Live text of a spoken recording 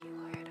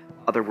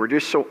Father, we're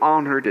just so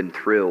honored and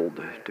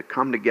thrilled to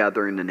come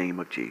together in the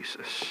name of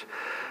Jesus.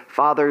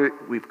 Father,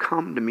 we've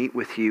come to meet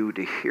with you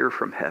to hear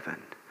from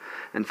heaven.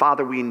 And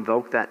Father, we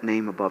invoke that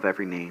name above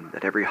every name,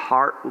 that every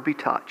heart will be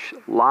touched,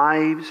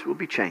 lives will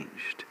be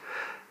changed,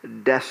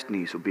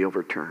 destinies will be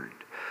overturned.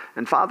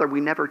 And Father,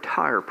 we never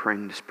tire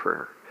praying this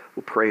prayer.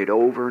 We'll pray it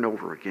over and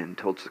over again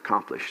until it's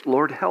accomplished.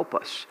 Lord, help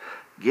us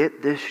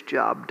get this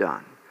job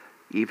done.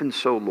 Even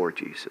so, Lord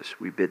Jesus,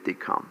 we bid thee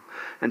come.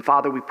 And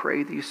Father, we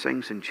pray these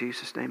things in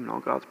Jesus' name, and all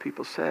God's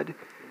people said,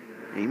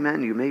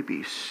 Amen. You may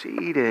be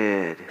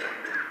seated.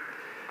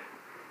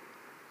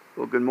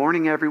 Well, good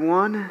morning,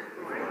 everyone.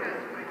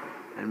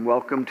 And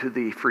welcome to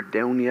the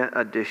Fredonia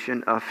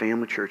edition of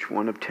Family Church,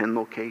 one of 10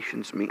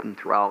 locations meeting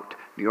throughout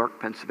New York,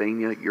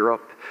 Pennsylvania,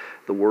 Europe,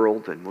 the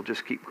world, and we'll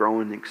just keep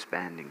growing and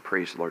expanding.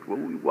 Praise the Lord. Well,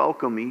 we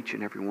welcome each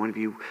and every one of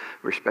you.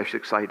 We're especially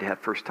excited to have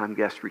first-time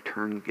guests,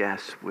 return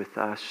guests with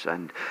us,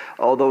 and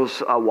all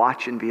those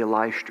watching via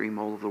live stream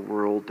all over the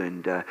world,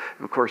 and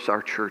of course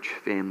our church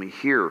family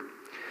here.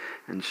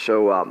 And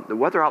so the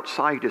weather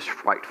outside is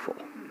frightful,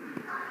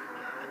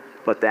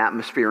 but the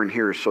atmosphere in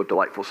here is so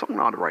delightful. Someone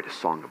ought to write a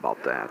song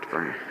about that.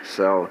 Right?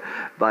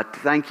 But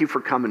thank you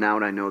for coming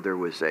out. I know there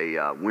was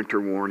a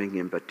winter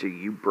warning, but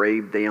you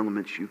braved the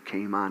elements. You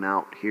came on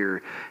out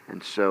here.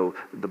 And so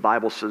the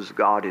Bible says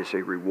God is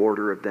a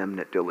rewarder of them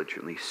that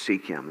diligently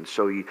seek Him. And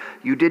so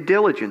you did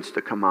diligence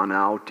to come on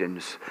out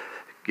and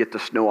get the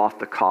snow off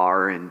the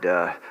car and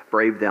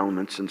brave the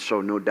elements, and so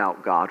no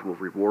doubt God will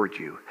reward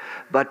you.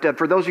 But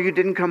for those of you who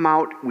didn't come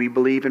out, we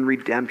believe in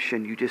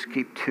redemption. You just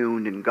keep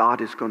tuned, and God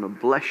is going to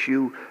bless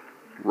you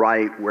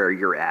right where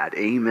you're at.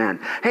 Amen.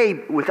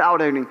 Hey,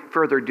 without any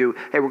further ado,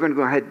 we're going to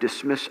go ahead and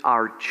dismiss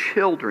our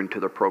children to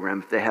the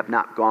program. If they have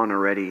not gone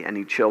already,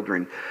 any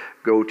children,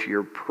 go to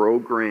your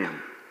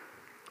program.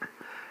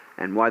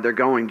 And while they're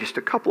going, just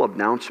a couple of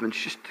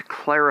announcements just to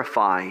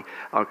clarify.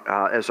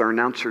 As our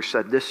announcer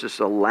said, this is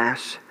the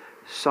last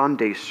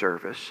Sunday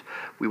service.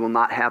 We will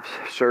not have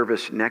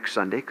service next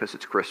Sunday because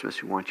it's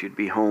Christmas. We want you to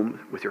be home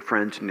with your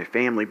friends and your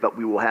family. But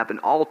we will have an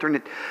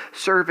alternate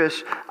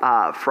service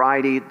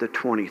Friday the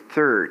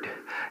 23rd.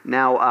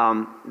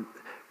 Now,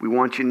 we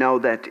want you to know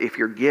that if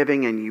you're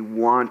giving and you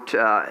want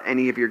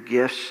any of your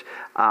gifts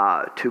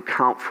to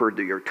count for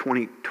your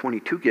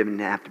 2022 giving,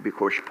 they have to be, of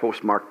course,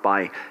 postmarked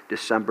by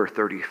December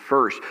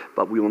 31st.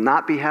 But we will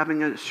not be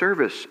having a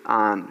service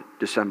on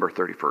December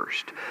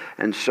 31st.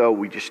 And so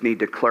we just need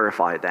to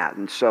clarify that.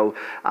 And so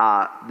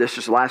this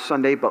is last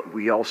Sunday, but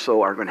we also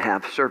are going to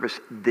have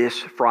service this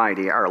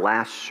Friday, our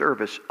last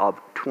service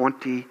of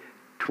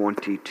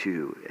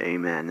 2022.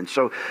 Amen. And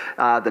so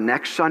the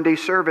next Sunday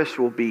service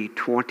will be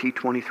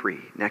 2023,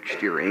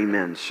 next year.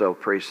 Amen. So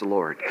praise the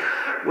Lord.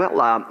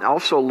 Well,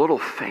 also a little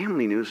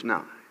family news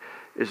now.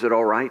 Is it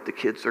all right? The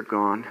kids are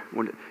gone.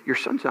 Your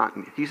son's not,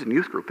 he's in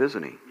youth group,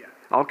 isn't he? Yeah.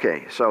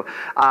 Okay, so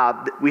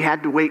we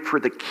had to wait for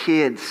the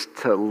kids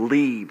to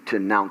leave to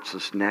announce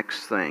this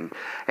next thing.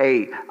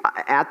 Hey,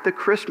 at the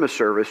Christmas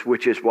service,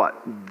 which is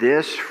what?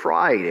 This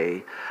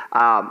Friday,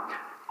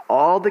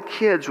 all the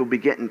kids will be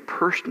getting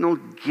personal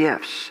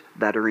gifts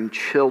that are in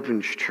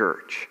children's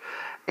church.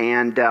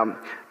 And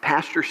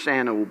Pastor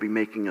Santa will be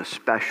making a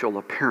special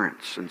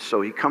appearance. And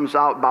so he comes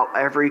out about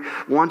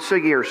once a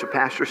year. So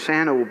Pastor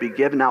Santa will be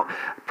giving out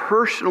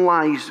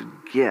personalized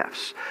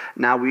gifts.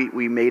 Now,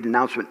 we made an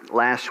announcement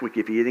last week.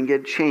 If you didn't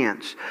get a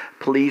chance,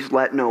 please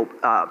let know.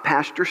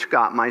 Pastor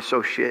Scott, my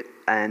associate,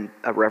 and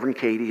Reverend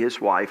Katie,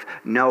 his wife,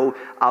 know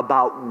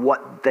about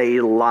what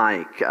they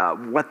like,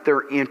 what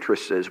their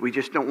interest is. We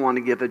just don't want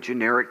to give a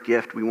generic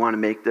gift. We want to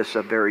make this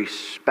a very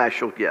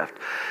special gift.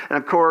 And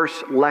of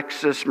course,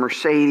 Lexus,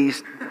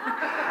 Mercedes,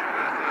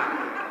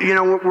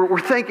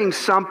 we're thinking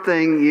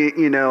something,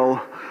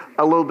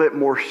 a little bit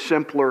more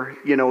simpler.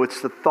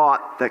 It's the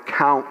thought that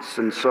counts.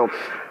 And so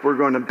we're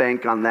going to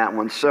bank on that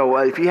one. So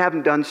if you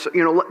haven't done so,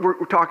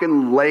 we're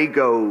talking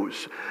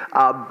Legos,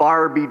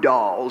 Barbie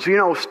dolls,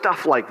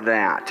 stuff like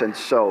that. And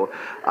so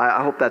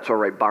I hope that's all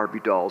right, Barbie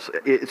dolls.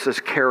 It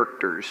says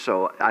characters,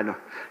 so I don't,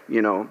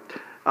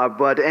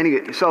 but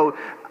anyway, so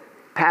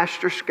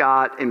Pastor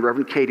Scott and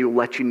Reverend Katie will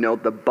let you know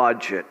the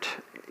budget.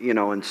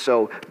 And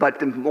so, but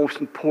the most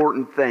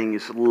important thing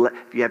is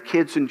if you have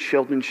kids in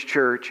children's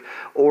church,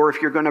 or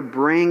if you're going to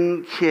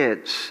bring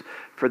kids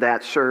for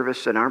that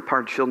service that aren't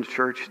part of children's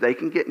church, they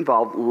can get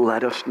involved.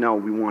 Let us know.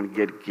 We want to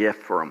get a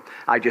gift for them.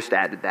 I just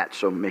added that,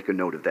 so make a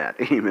note of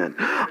that. Amen.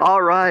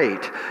 All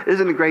right.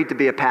 Isn't it great to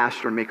be a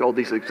pastor and make all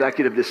these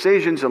executive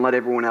decisions and let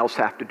everyone else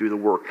have to do the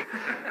work?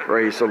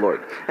 Praise the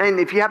Lord. And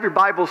if you have your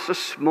Bibles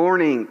this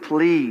morning,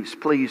 please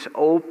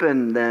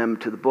open them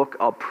to the book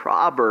of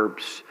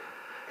Proverbs,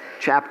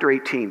 chapter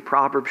 18,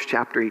 Proverbs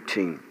chapter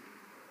 18.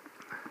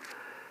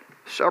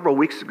 Several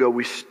weeks ago,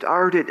 we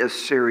started a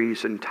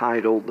series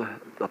entitled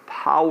The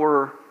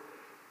Power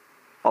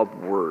of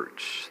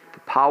Words. The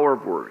Power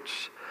of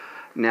Words.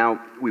 Now,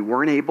 we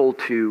weren't able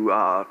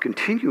to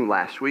continue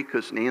last week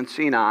because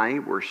Nancy and I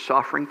were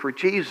suffering for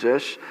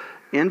Jesus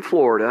in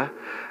Florida,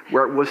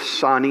 where it was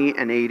sunny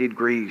and 80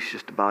 degrees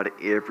just about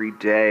every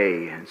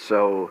day. And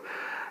so,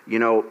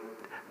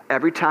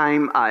 every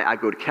time I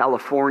go to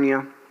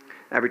California,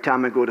 every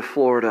time I go to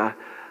Florida,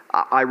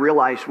 I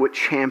realize what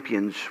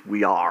champions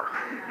we are.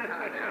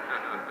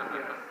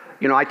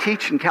 You know, I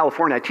teach in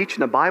California, I teach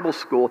in a Bible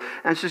school,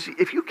 and it says,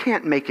 if you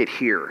can't make it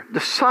here, the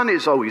sun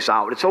is always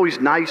out, it's always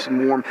nice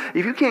and warm.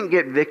 If you can't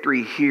get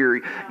victory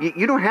here,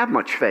 you don't have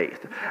much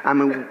faith. I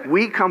mean,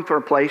 we come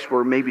from a place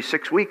where maybe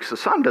 6 weeks the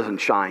sun doesn't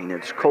shine,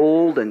 it's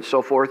cold and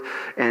so forth,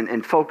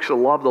 and folks that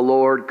love the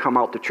Lord come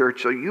out to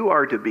church, so you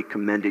are to be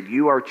commended.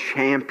 You are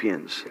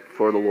champions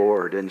for the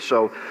Lord. And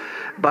so,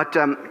 but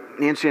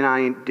Nancy and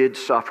I did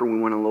suffer.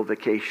 We went on a little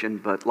vacation,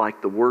 but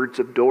like the words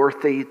of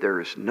Dorothy, there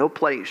is no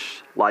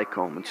place like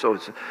home. And so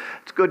it's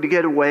good to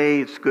get away.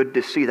 It's good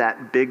to see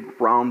that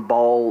big round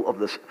ball of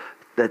this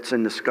that's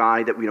in the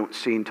sky that we don't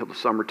see until the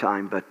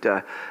summertime. But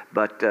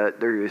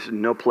there is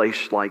no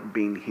place like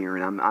being here,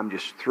 and I'm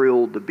just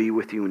thrilled to be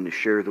with you and to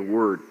share the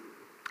word.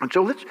 And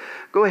so let's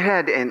go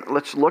ahead and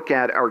let's look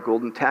at our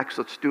golden text.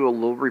 Let's do a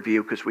little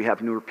review because we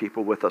have newer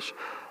people with us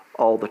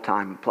all the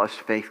time. Plus,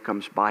 faith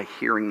comes by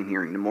hearing and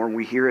hearing. The more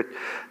we hear it,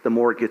 the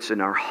more it gets in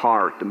our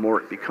heart, the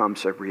more it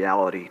becomes a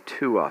reality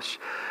to us.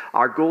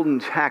 Our golden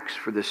text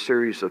for this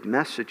series of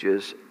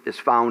messages is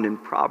found in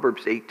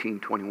Proverbs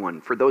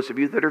 18:21. For those of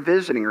you that are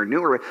visiting or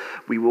newer,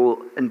 we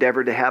will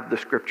endeavor to have the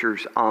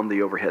scriptures on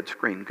the overhead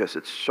screen because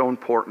it's so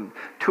important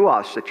to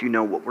us that you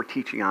know what we're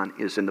teaching on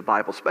is in the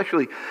Bible,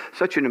 especially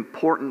such an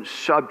important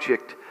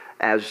subject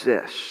as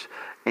this.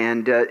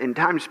 And in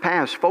times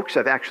past, folks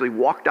have actually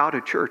walked out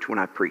of church when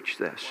I preach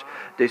this.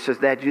 They says,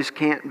 that just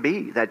can't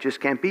be. That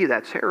just can't be.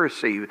 That's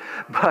heresy.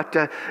 But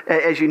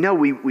as you know,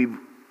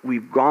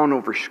 we've gone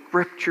over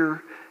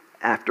scripture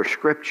after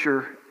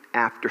scripture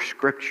after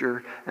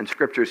scripture. And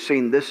scripture is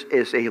saying this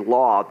is a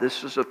law.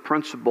 This is a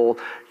principle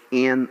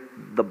in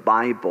the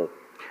Bible.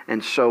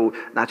 And so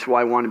that's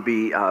why I want to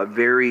be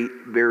very,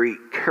 very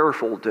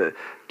careful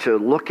to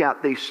look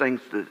at these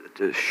things,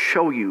 to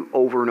show you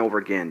over and over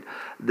again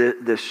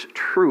this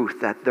truth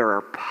that there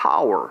are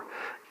power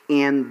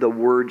in the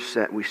words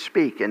that we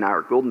speak. And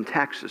our golden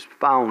text is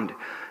found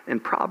in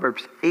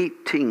Proverbs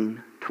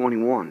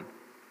 18:21.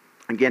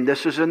 Again,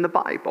 this is in the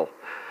Bible.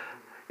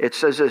 It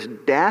says, as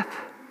death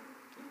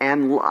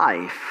and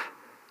life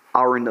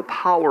are in the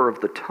power of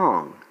the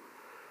tongue,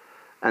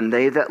 and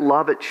they that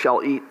love it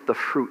shall eat the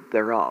fruit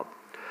thereof.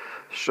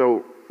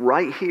 So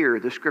right here,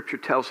 the scripture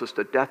tells us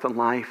that death and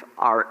life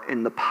are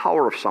in the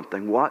power of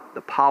something. What?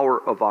 The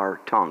power of our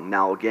tongue.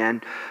 Now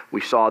again, we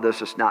saw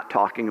this. It's not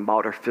talking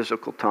about our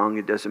physical tongue.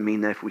 It doesn't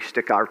mean that if we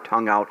stick our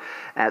tongue out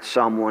at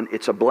someone,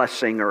 it's a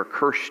blessing or a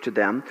curse to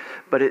them.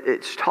 But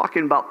it's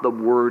talking about the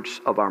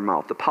words of our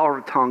mouth. The power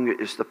of the tongue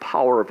is the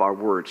power of our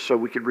words. So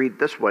we could read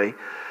this way.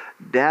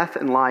 Death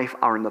and life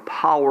are in the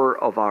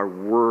power of our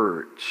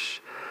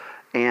words.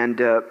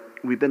 And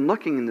we've been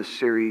looking in this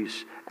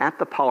series at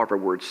the power of our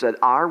words, that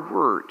our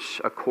words,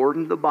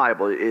 according to the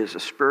Bible, is a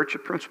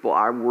spiritual principle.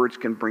 Our words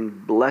can bring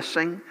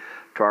blessing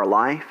to our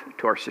life,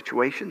 to our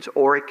situations,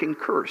 or it can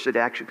curse. It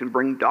actually can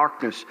bring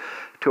darkness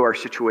to our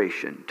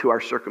situation, to our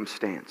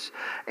circumstance.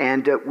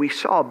 And we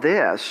saw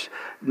this,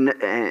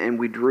 and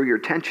we drew your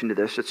attention to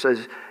this. It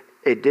says,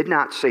 it did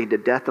not say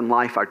that death and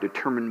life are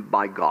determined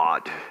by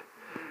God.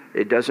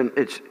 It doesn't,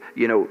 it's,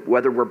 you know,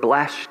 whether we're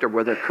blessed or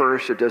whether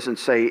cursed, it doesn't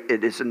say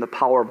it is in the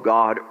power of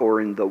God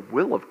or in the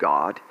will of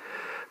God,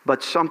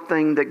 but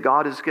something that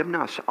God has given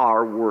us,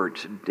 our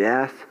words.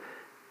 Death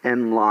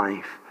and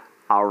life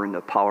are in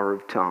the power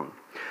of tongue.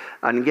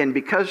 And again,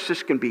 because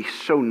this can be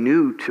so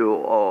new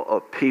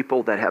to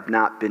people that have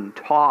not been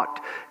taught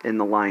in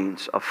the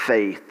lines of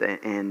faith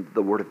and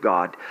the Word of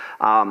God,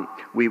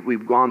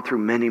 we've gone through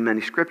many, many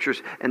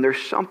scriptures, and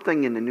there's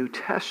something in the New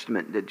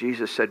Testament that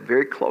Jesus said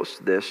very close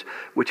to this,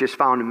 which is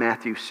found in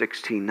Matthew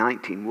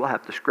 16:19. We'll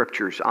have the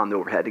scriptures on the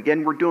overhead.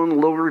 Again, we're doing a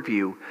little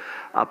review,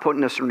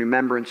 putting us in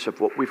remembrance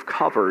of what we've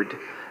covered,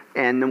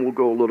 and then we'll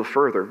go a little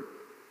further.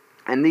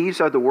 And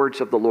these are the words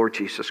of the Lord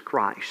Jesus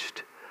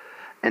Christ.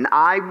 And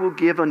I will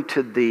give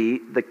unto thee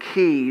the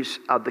keys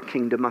of the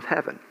kingdom of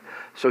heaven.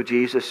 So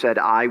Jesus said,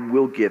 I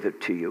will give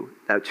it to you.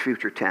 That's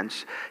future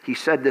tense. He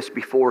said this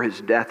before his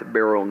death,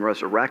 burial, and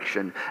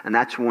resurrection, and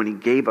that's when he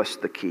gave us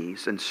the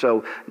keys. And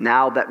so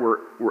now that we're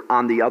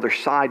on the other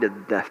side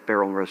of death,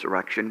 burial, and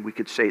resurrection, we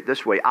could say it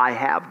this way, I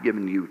have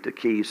given you the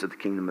keys of the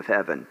kingdom of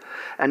heaven.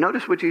 And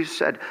notice what Jesus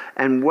said,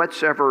 and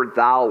whatsoever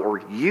thou or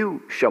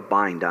you shall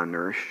bind on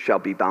earth shall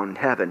be bound in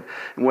heaven,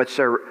 and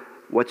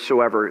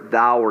whatsoever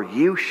thou or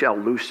you shall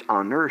loose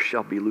on earth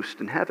shall be loosed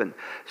in heaven.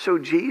 So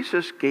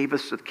Jesus gave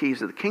us the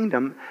keys of the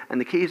kingdom, and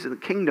the keys of the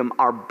kingdom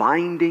are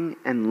binding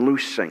and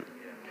loosing.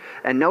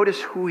 And notice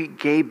who he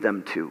gave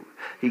them to.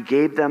 He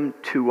gave them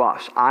to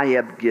us. I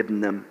have given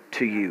them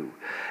to you.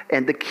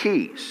 And the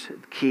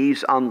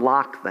keys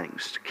unlock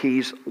things.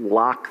 Keys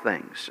lock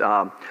things.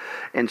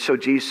 And so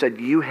Jesus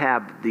said, you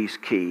have these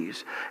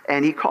keys.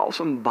 And he calls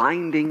them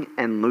binding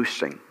and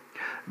loosing.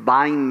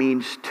 Bind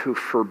means to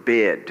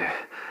forbid.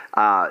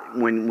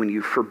 When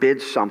you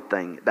forbid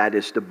something, that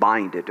is to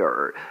bind it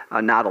or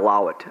not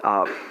allow it.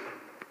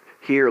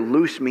 Here,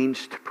 loose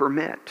means to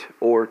permit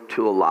or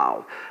to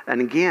allow.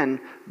 And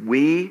again,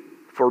 we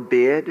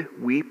forbid,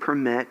 we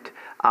permit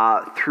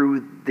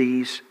through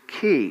these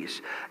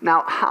keys.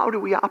 Now, how do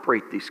we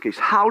operate these keys?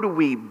 How do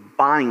we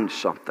bind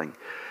something?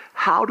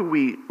 How do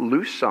we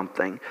loose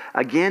something?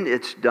 Again,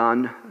 it's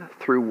done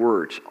through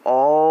words,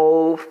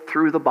 all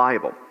through the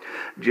Bible.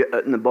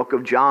 In the book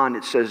of John,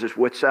 it says,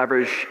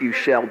 whatsoever you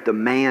shall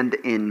demand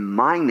in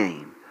my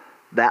name,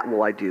 that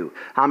will I do.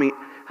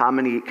 How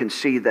many can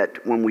see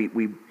that when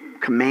we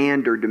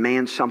command or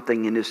demand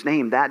something in his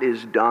name, that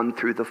is done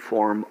through the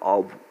form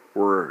of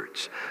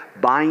words.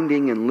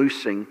 Binding and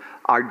loosing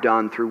are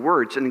done through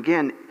words. And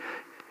again,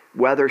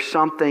 whether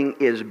something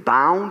is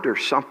bound or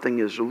something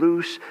is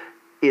loose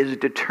is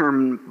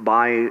determined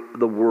by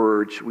the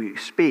words we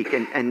speak.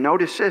 And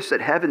notice this,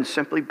 that heaven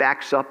simply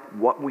backs up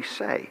what we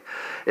say.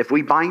 If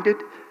we bind it,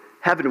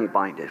 heaven will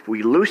bind it. If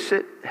we loose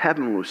it,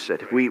 heaven will loose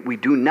it. If we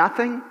do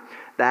nothing,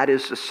 that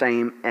is the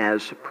same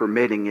as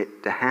permitting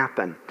it to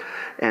happen.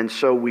 And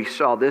so we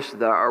saw this,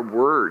 that our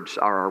words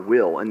are our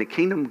will. In the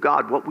kingdom of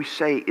God, what we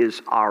say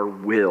is our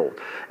will.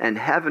 And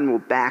heaven will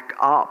back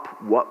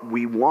up what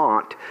we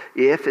want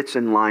if it's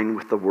in line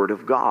with the Word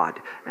of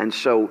God. And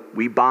so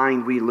we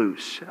bind, we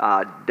loose.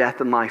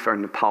 Death and life are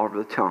in the power of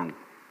the tongue.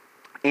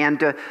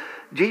 And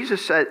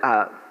Jesus said,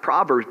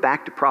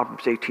 back to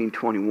Proverbs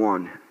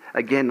 18:21.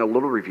 Again, a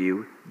little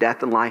review.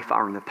 Death and life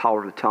are in the power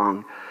of the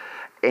tongue.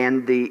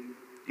 And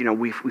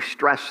we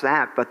stress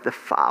that, but the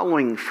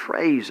following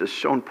phrase is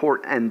so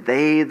important. And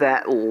they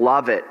that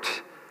love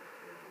it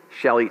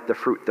shall eat the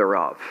fruit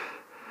thereof.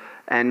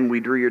 And we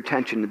drew your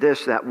attention to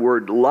this. That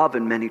word love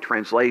in many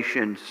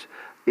translations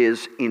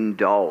is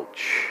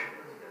indulge.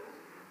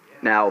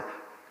 Now,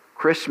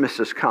 Christmas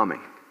is coming.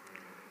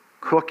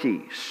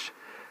 Cookies,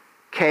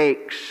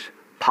 cakes,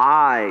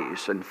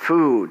 pies, and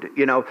food.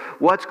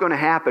 What's going to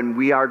happen?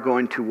 We are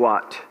going to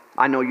what?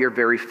 I know you're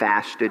very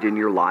fasted in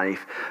your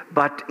life,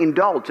 but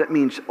indulge, that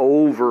means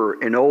over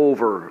and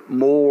over,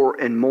 more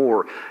and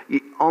more.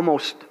 You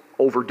almost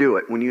overdo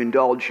it. When you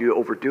indulge, you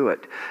overdo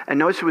it. And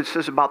notice what it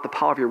says about the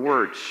power of your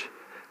words.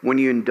 When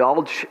you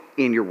indulge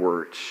in your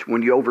words,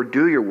 when you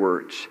overdo your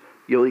words,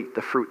 you'll eat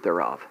the fruit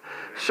thereof.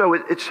 So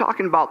it's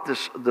talking about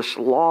this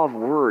law of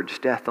words,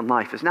 death and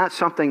life. It's not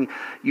something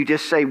you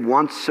just say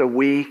once a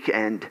week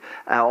and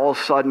all of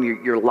a sudden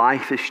your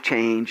life has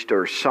changed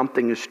or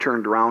something is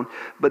turned around.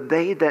 But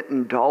they that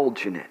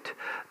indulge in it,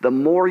 the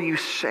more you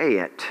say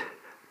it,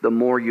 the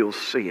more you'll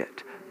see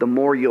it. The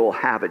more you'll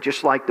have it.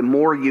 Just like the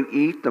more you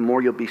eat, the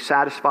more you'll be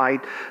satisfied.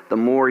 The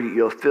more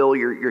you'll fill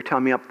your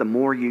tummy up, the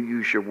more you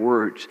use your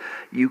words.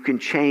 You can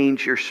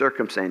change your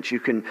circumstance. You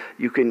can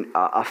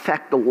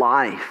affect the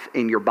life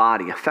in your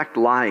body, affect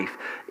life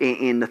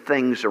in the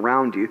things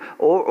around you.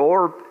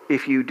 Or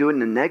if you do it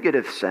in a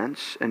negative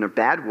sense, in a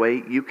bad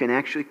way, you can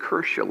actually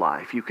curse your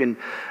life. You can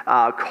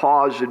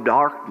cause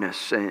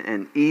darkness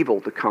and evil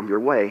to come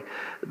your way.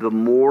 The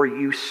more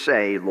you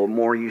say, the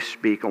more you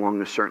speak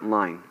along a certain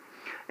line.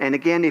 And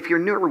again, if you're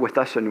newer with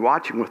us and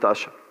watching with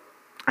us,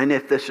 and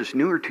if this is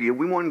newer to you,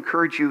 we want to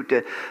encourage you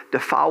to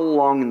follow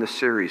along in the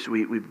series.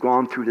 We've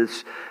gone through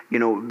this,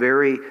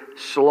 very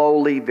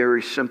slowly,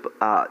 very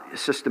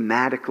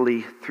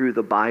systematically through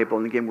the Bible.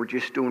 And again, we're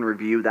just doing a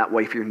review. That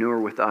way, if you're newer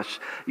with us,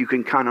 you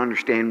can kind of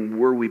understand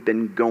where we've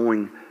been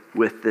going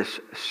with this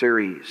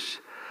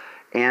series.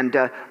 And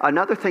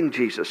another thing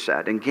Jesus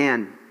said,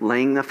 again,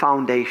 laying the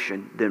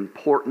foundation, the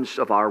importance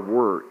of our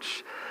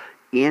words.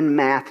 In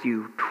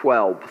Matthew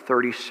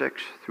 12:36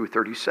 through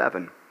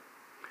 37.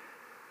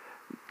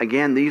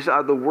 Again, these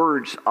are the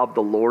words of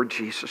the Lord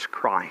Jesus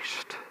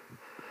Christ.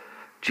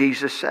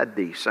 Jesus said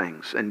these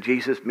things, and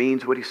Jesus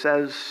means what he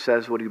says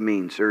what he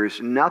means. There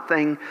is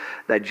nothing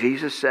that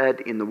Jesus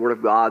said in the Word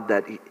of God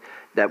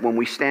that when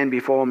we stand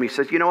before him, he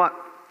says, you know what?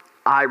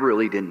 I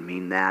really didn't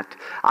mean that.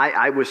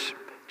 I was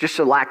just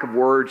a lack of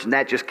words, and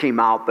that just came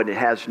out, but it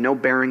has no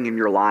bearing in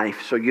your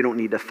life, so you don't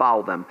need to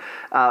follow them.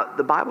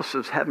 The Bible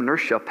says, heaven and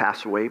earth shall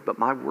pass away, but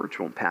my words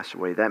won't pass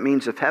away. That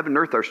means if heaven and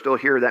earth are still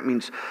here, that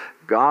means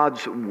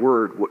God's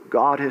word, what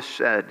God has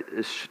said,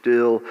 is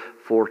still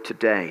for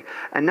today.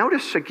 And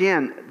notice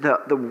again,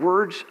 the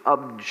words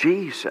of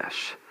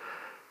Jesus.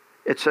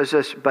 It says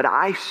this, but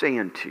I say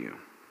unto you,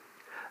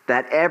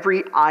 that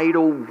every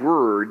idle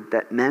word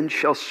that men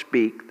shall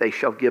speak, they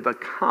shall give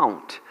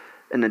account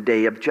in the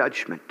day of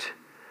judgment.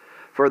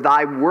 For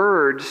thy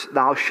words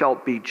thou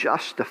shalt be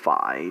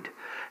justified,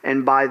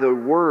 and by the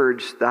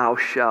words thou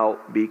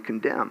shalt be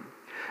condemned.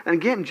 And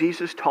again,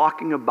 Jesus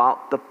talking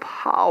about the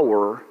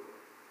power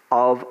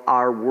of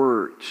our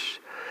words.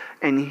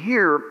 And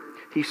here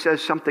he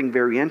says something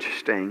very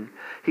interesting.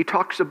 He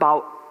talks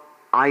about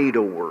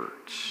idle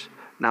words.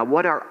 Now,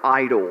 what are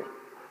idle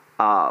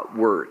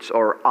words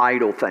or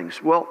idle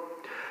things? Well,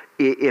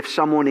 if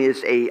someone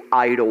is an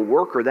idle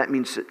worker, that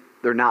means that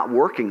they're not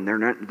working.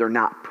 They're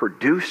not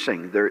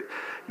producing.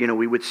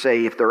 We would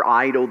say if they're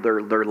idle,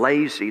 they're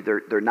lazy.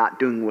 They're not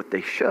doing what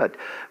they should.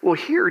 Well,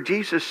 here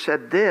Jesus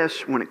said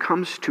this when it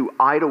comes to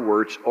idle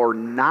words or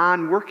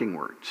non-working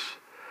words.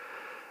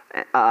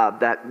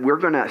 that we're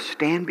going to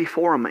stand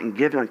before Him and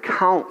give an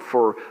account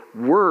for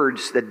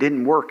words that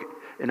didn't work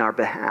in our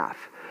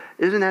behalf.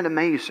 Isn't that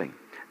amazing?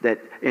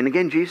 And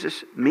again,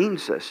 Jesus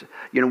means this.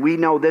 We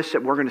know this,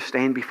 that we're going to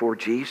stand before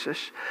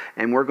Jesus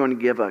and we're going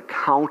to give an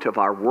account of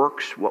our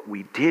works, what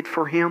we did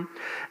for Him.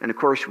 And of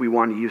course, we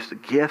want to use the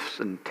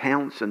gifts and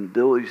talents and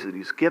abilities that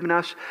He's given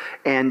us.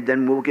 And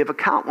then we'll give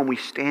account when we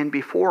stand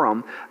before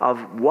Him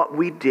of what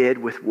we did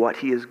with what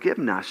He has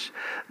given us.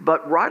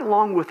 But right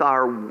along with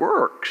our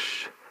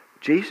works,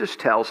 Jesus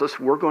tells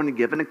us we're going to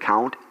give an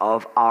account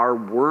of our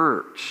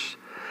words.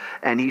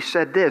 And He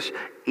said this,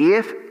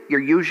 if you're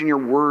using your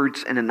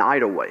words in an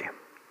idle way,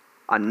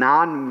 a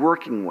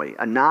non-working way,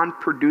 a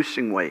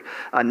non-producing way,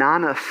 a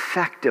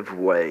non-effective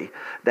way,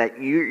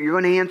 that you're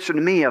going to answer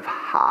to me of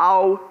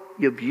how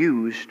you've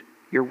used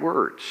your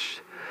words.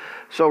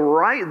 So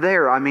right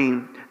there,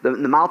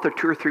 the mouth of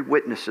 2 or 3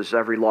 witnesses,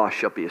 every law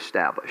shall be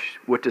established.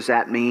 What does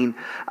that mean?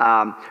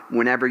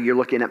 Whenever you're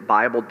looking at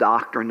Bible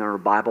doctrine or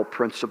Bible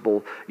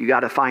principle, you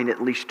got to find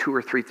at least 2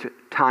 or 3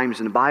 times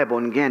in the Bible.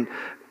 And again,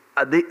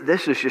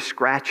 this is just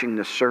scratching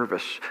the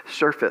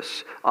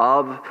surface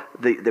of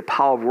the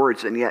power of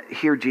words. And yet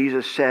here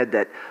Jesus said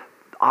that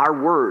our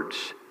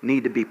words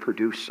need to be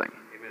producing.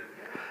 Amen.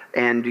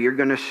 And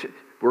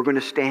we're going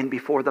to stand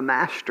before the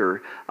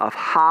Master of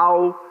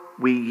how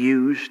we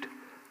used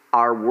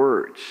our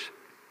words.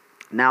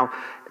 Now,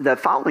 the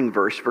following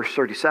verse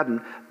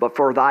 37, but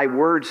for thy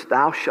words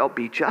thou shalt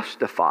be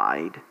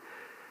justified,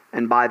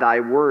 and by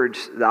thy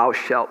words thou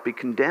shalt be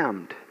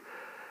condemned.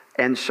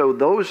 And so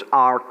those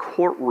are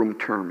courtroom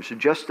terms.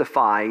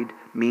 Justified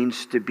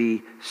means to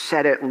be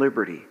set at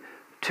liberty,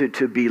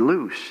 to be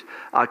loose.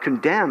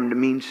 Condemned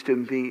means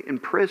to be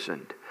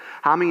imprisoned.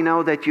 How many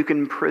know that you can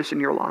imprison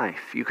your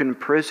life? You can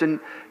imprison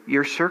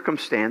your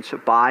circumstance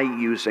by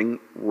using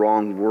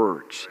wrong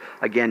words.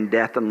 Again,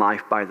 death and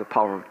life by the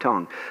power of the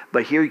tongue.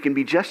 But here you can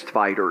be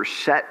justified or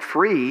set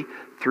free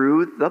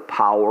through the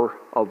power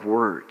of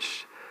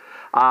words.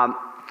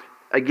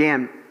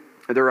 Again,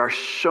 there are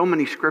so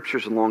many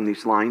scriptures along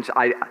these lines.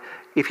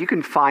 If you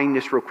can find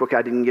this real quick,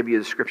 I didn't give you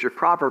the scripture.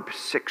 Proverbs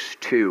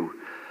 6:2.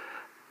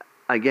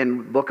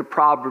 Again, book of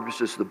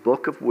Proverbs is the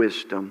book of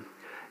wisdom.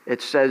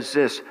 It says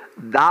this,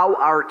 thou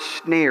art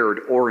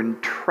snared or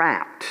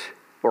entrapped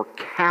or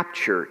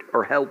captured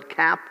or held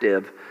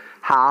captive.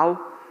 How?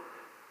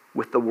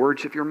 With the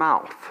words of your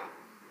mouth.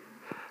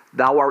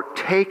 Thou art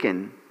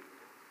taken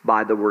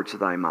by the words of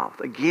thy mouth.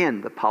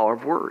 Again, the power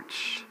of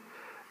words.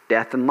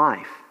 Death and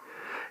life.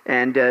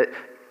 And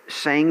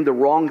saying the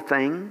wrong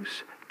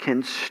things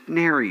can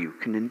snare you,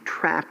 can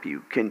entrap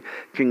you,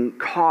 can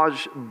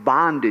cause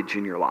bondage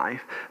in your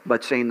life.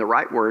 But saying the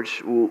right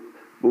words will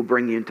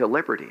bring you into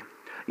liberty.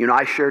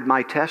 I shared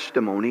my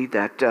testimony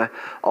that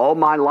all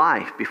my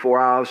life, before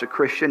I was a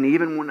Christian,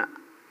 even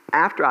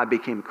after I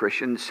became a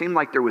Christian, it seemed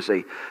like there was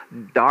a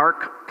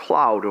dark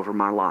cloud over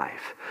my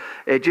life.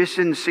 It just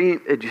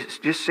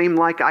seemed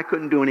like I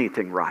couldn't do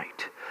anything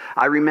right.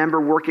 I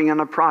remember working on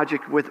a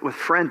project with a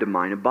friend of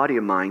mine, a buddy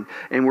of mine,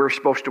 and we were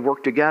supposed to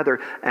work together.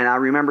 And I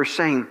remember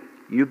saying,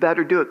 you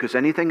better do it, because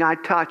anything I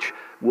touch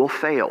will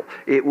fail.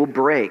 It will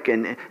break.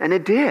 And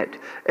it did.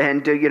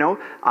 And,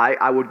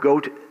 I would go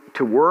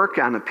to work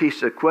on a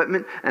piece of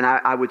equipment, and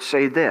I would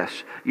say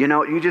this,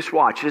 you just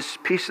watch. This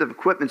piece of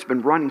equipment's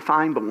been running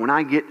fine, but when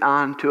I get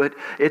onto it,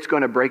 it's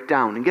going to break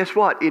down. And guess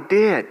what? It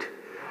did.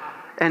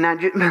 And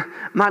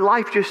my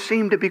life just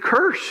seemed to be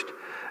cursed.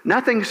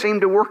 Nothing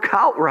seemed to work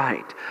out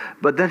right.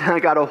 But then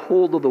I got a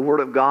hold of the Word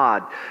of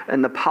God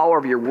and the power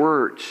of your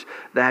words,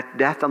 that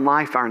death and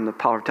life are in the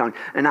power of tongue.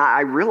 And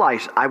I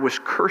realized I was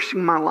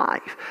cursing my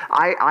life.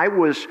 I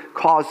was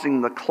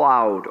causing the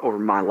cloud over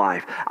my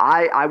life.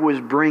 I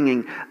was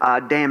bringing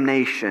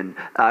damnation,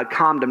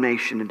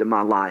 condemnation into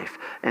my life.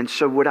 And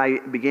so what I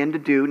began to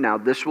do, now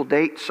this will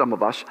date some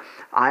of us,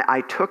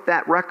 I took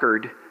that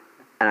record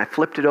and I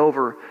flipped it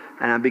over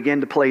and I began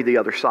to play the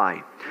other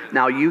side.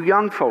 Now, you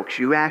young folks,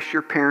 you ask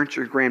your parents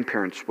or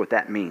grandparents what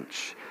that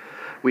means.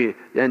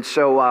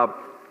 So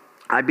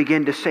I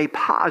began to say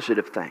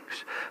positive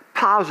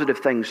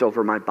things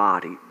over my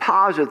body,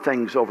 positive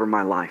things over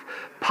my life,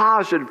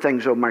 positive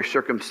things over my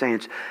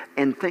circumstance,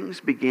 and things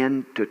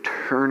began to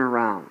turn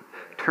around.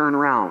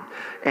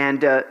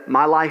 And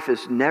my life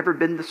has never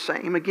been the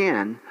same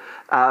again,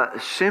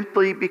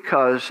 simply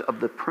because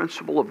of the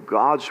principle of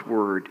God's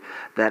Word,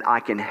 that I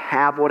can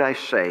have what I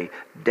say.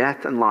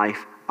 Death and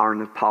life are in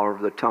the power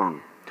of the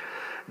tongue.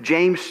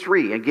 James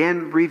 3,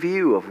 again,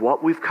 review of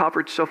what we've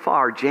covered so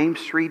far. James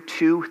 3,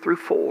 2 through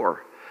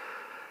 4.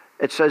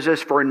 It says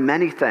this, for in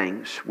many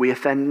things we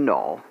offend in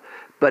all,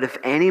 but if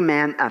any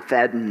man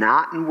offend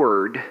not in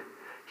word,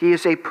 he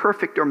is a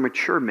perfect or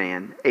mature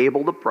man,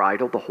 able to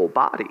bridle the whole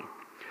body.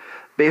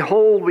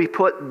 Behold, we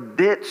put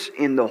bits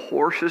in the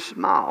horse's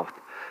mouth,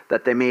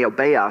 that they may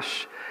obey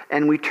us,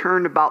 and we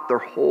turn about their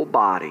whole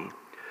body.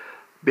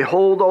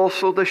 Behold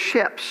also the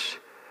ships,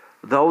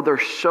 though they're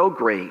so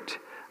great,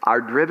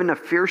 are driven of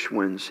fierce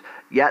winds,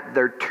 yet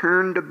they're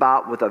turned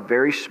about with a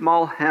very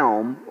small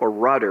helm or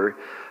rudder,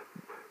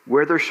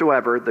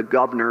 whithersoever the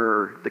governor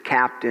or the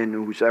captain,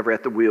 who's ever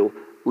at the wheel,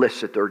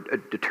 listeth or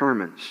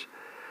determines.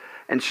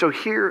 And so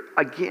here,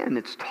 again,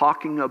 it's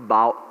talking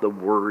about the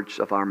words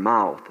of our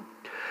mouth.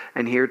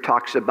 And here it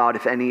talks about,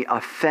 if any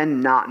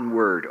offend not in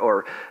word,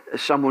 or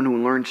someone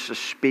who learns to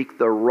speak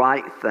the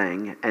right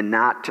thing and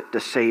not to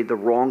say the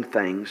wrong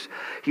things,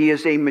 he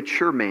is a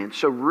mature man.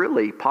 So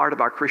really, part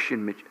of our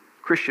Christian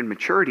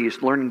maturity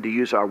is learning to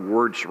use our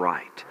words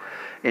right.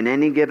 In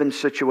any given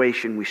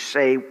situation, we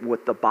say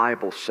what the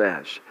Bible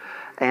says.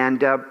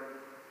 And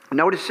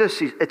notice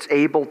this, it's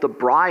able to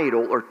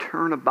bridle or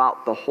turn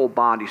about the whole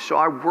body. So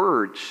our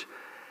words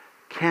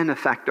can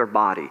affect our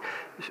body.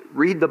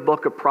 Read the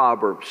book of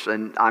Proverbs,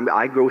 and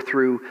I go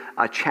through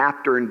a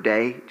chapter a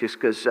day just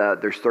because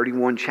there's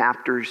 31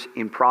 chapters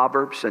in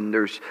Proverbs, and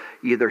there's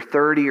either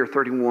 30 or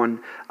 31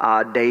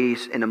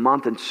 days in a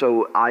month, and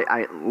so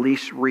I at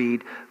least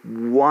read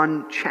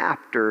one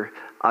chapter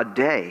a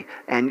day.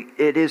 And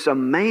it is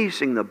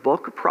amazing, the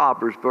book of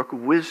Proverbs, book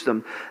of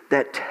wisdom,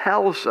 that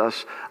tells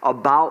us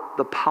about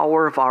the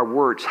power of our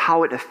words,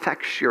 how it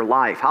affects your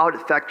life, how it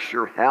affects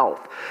your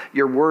health.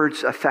 Your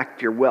words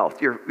affect your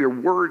wealth. Your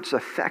words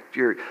affect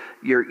your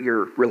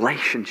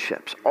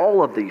relationships,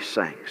 all of these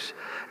things.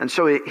 And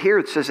so here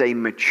it says a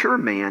mature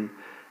man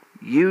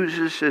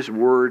uses his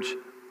words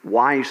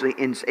wisely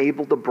and is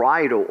able to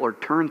bridle or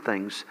turn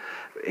things.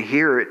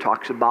 Here it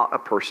talks about a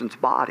person's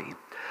body.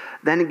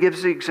 Then it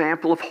gives the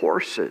example of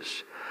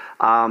horses.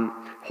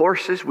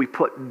 Horses, we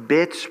put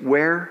bits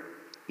where?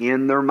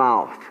 In their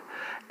mouth.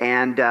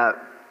 And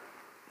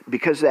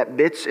because that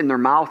bit's in their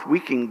mouth, we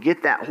can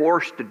get that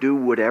horse to do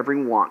whatever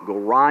we want. Go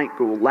right,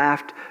 go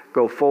left,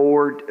 go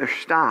forward, or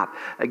stop.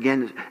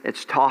 Again,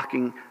 it's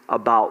talking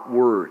about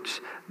words.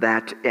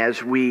 That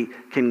as we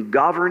can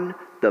govern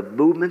the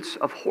movements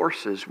of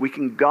horses, we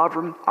can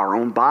govern our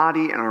own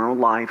body and our own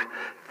life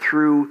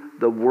through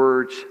the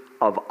words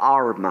of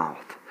our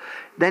mouth.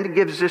 Then it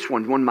gives this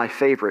one of my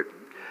favorite.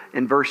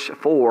 In verse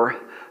 4,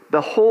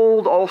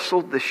 behold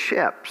also the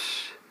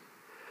ships,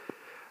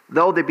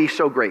 though they be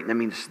so great. That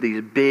means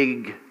these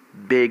big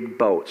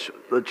boats.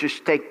 Let's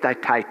just take the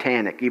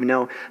Titanic. Even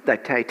though the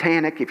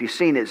Titanic, if you've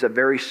seen it, is a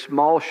very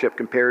small ship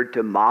compared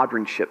to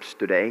modern ships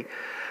today.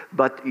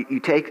 But you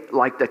take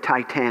like the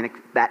Titanic,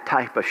 that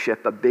type of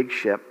ship, a big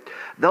ship.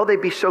 Though they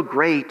be so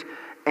great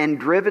and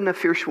driven of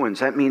fierce winds.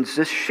 That means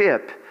this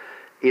ship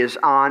is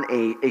on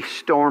a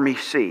stormy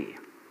sea,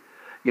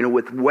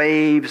 with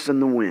waves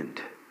and the wind.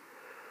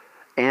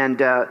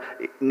 And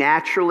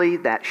naturally,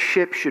 that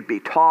ship should be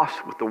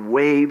tossed with the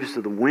waves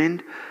of the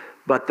wind.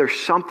 But there's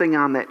something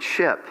on that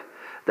ship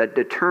that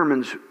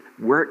determines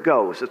where it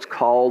goes. It's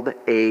called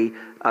a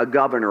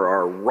governor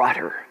or a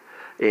rudder.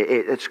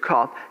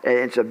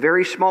 It's a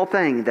very small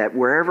thing that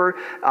wherever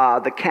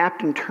the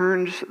captain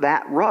turns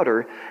that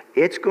rudder,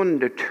 it's going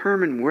to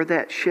determine where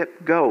that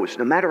ship goes.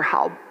 No matter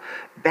how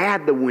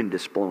bad the wind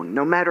is blowing,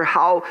 no matter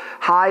how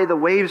high the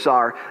waves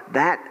are,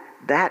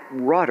 that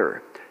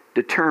rudder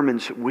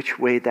determines which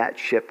way that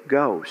ship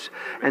goes.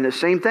 And the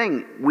same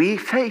thing, we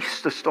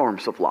face the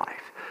storms of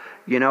life.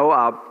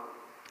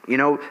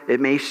 It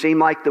may seem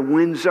like the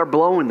winds are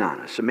blowing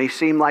on us. It may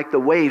seem like the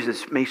waves.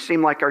 It may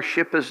seem like our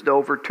ship is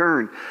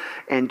overturned.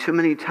 And too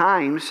many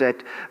times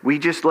that we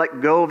just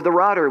let go of the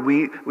rudder.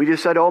 We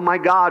just said, oh my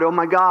God,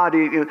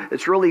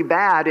 it's really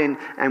bad.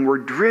 And we're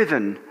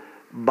driven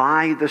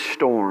by the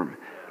storm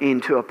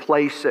into a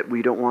place that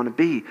we don't want to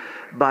be.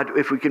 But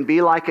if we can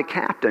be like a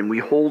captain, we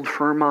hold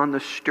firm on the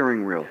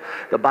steering wheel.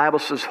 The Bible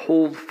says,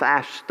 hold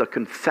fast the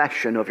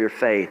confession of your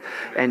faith,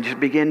 and just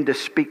begin to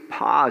speak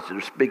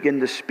positives, begin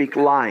to speak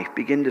life,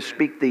 begin to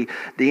speak the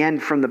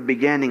end from the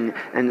beginning,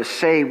 and to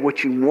say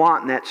what you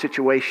want in that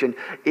situation.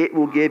 It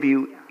will get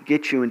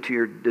you into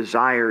your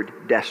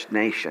desired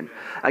destination.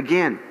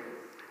 Again,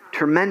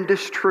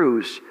 tremendous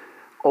truths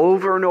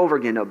over and over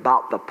again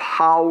about the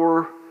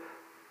power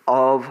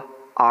of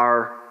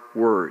our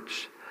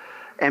words.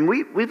 And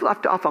we've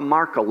left off on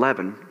Mark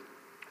 11.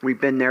 We've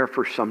been there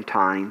for some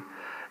time.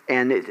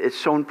 And it's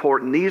so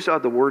important. These are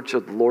the words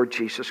of the Lord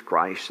Jesus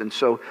Christ. And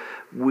so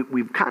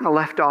we've kind of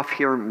left off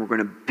here, and we're going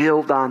to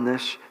build on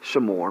this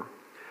some more.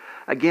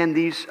 Again,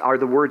 these are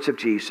the words of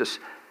Jesus.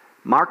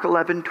 Mark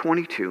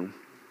 11:22.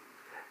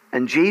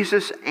 And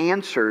Jesus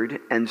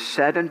answered and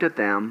said unto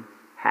them,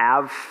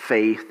 have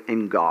faith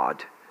in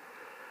God.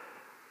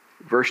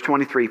 Verse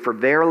 23, for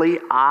verily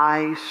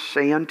I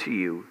say unto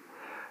you,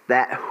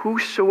 that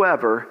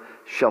whosoever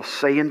shall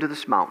say unto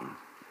this mountain,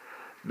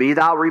 be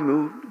thou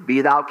removed,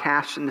 be thou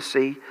cast in the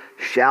sea,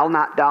 shall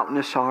not doubt in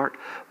his heart,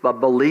 but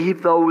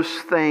believe those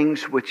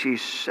things which he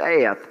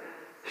saith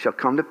shall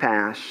come to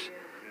pass,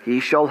 he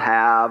shall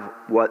have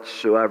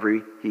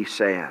whatsoever he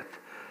saith.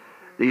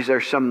 These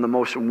are some of the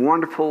most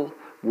wonderful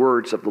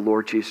words of the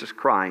Lord Jesus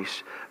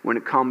Christ when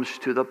it comes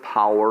to the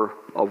power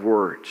of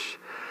words.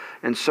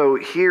 And so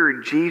here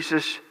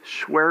Jesus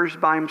swears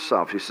by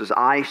himself. He says,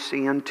 I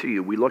say unto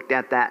you. We looked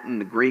at that in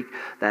the Greek.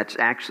 That's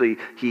actually,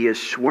 he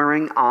is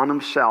swearing on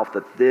himself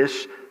that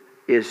this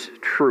is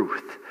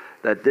truth,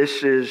 that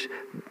this is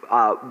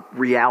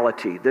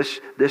reality. This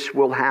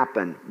will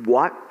happen.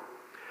 What?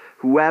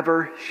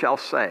 Whoever shall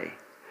say.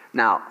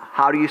 Now,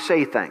 how do you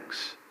say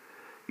things?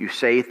 You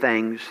say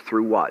things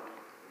through what?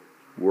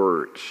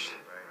 Words.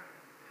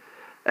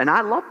 And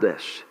I love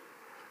this.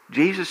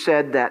 Jesus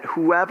said that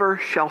whoever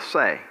shall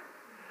say.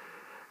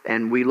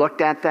 And we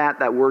looked at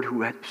that word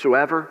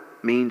whosoever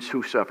means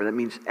whosoever. That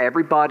means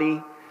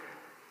everybody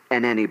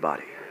and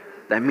anybody.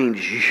 That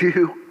means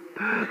you.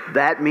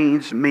 That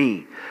means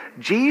me.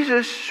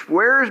 Jesus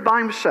swears by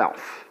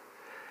himself.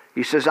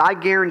 He says, I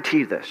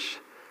guarantee this,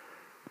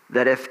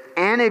 that if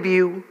any of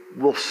you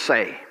will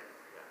say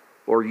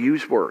or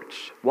use words,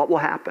 what will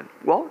happen?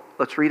 Well,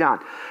 let's read on.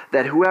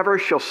 That whoever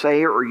shall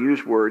say or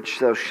use words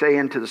shall say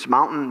unto this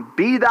mountain,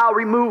 be thou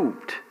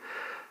removed,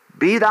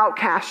 be thou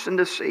cast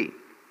into the sea,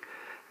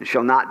 and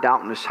shall not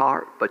doubt in his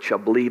heart, but shall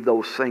believe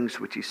those things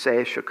which he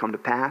saith shall come to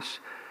pass.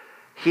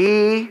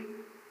 He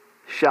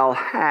shall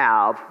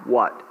have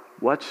what?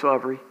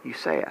 Whatsoever he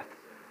saith.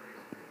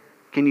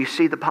 Can you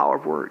see the power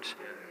of words?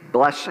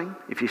 Blessing.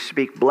 If you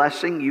speak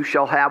blessing, you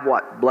shall have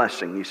what?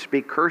 Blessing. You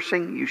speak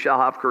cursing, you shall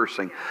have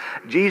cursing.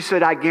 Jesus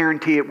said, I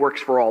guarantee it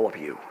works for all of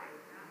you.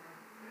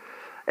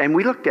 And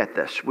we looked at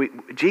this.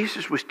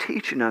 Jesus was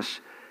teaching us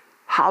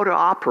how to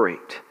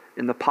operate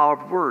in the power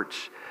of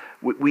words.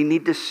 We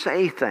need to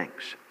say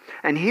things.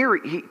 And here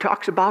he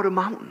talks about a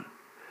mountain.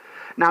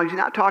 Now, he's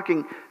not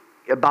talking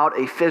about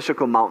a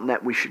physical mountain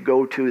that we should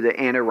go to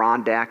the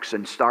Adirondacks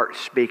and start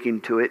speaking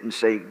to it and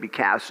say, be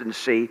cast in the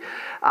sea.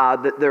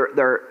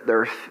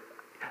 There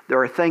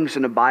are things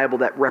in the Bible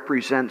that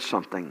represent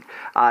something.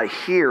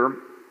 Here,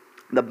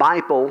 the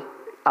Bible,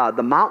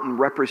 the mountain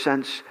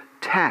represents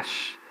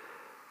tests,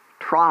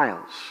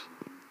 trials,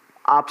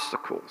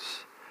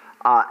 obstacles,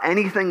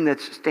 anything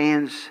that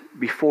stands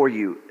before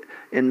you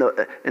in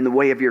the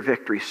way of your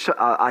victory,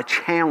 a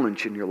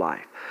challenge in your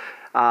life.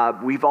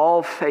 We've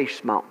all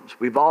faced mountains.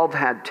 We've all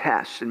had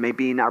tests. It may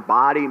be in our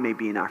body, it may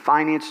be in our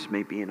finances, it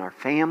may be in our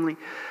family,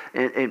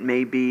 and it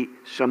may be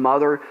some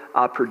other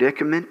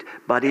predicament,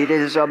 but it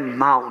is a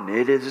mountain.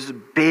 It is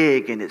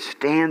big and it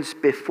stands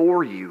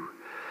before you.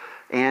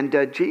 And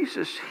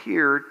Jesus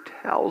here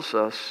tells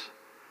us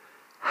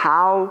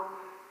how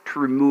to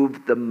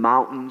remove the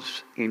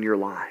mountains in your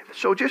life.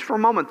 So just for a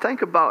moment,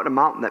 think about a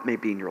mountain that may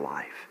be in your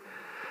life.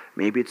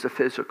 Maybe it's a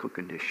physical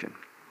condition.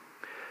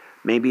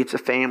 Maybe it's a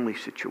family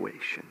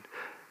situation.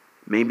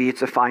 Maybe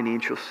it's a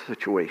financial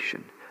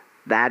situation.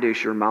 That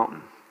is your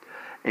mountain.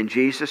 And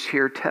Jesus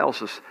here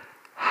tells us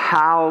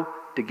how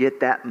to get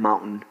that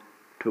mountain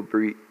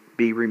to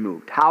be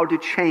removed. How to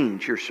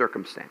change your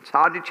circumstance.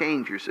 How to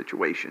change your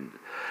situation.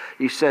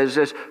 He says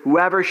this,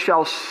 whoever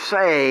shall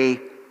say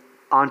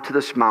unto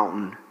this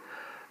mountain,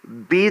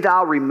 be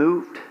thou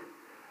removed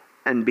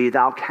and be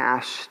thou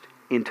cast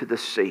into the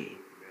sea.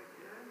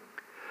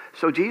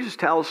 So Jesus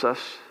tells us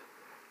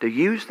to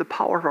use the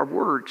power of our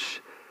words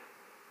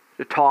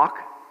to talk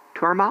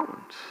to our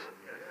mountains,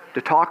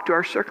 to talk to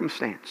our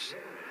circumstance.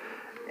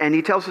 And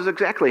he tells us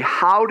exactly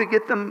how to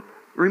get them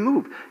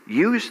removed.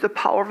 Use the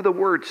power of the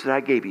words that I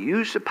gave you.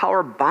 Use the power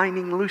of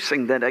binding,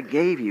 loosing that I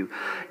gave you.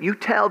 You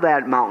tell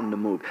that mountain to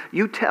move.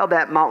 You tell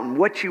that mountain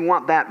what you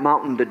want that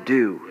mountain to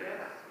do.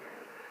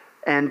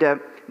 And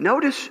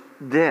notice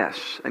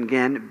this,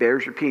 again, it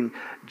bears repeating.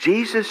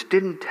 Jesus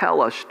didn't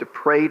tell us to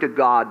pray to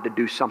God to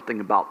do something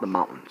about the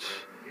mountains.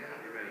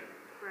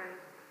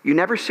 You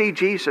never see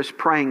Jesus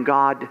praying,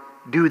 God,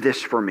 do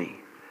this for me.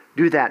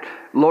 Do that.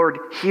 Lord,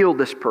 heal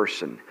this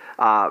person.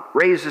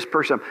 Raise this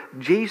person up.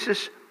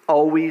 Jesus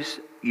always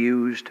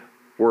used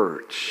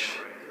words.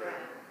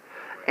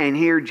 And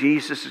here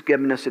Jesus is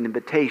giving us an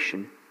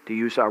invitation to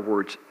use our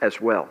words as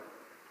well.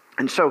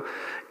 And so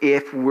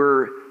if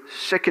we're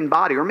sick in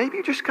body, or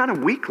maybe just kind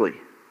of weakly,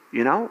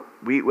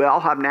 we all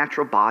have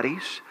natural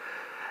bodies.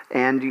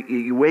 And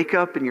you wake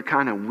up and you're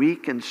kind of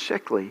weak and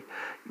sickly.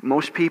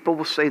 Most people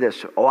will say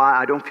this,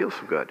 I don't feel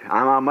so good.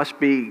 I must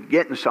be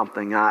getting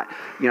something.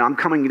 I'm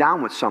coming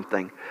down with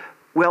something.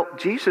 Well,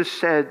 Jesus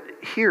said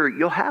here,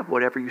 you'll have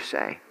whatever you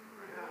say.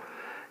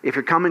 If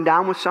you're coming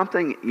down with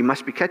something, you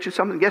must be catching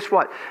something. Guess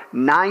what?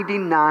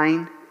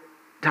 99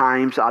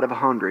 times out of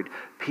 100,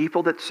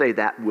 people that say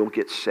that will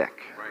get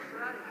sick.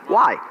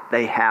 Why?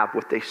 They have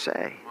what they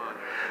say.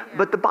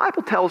 But the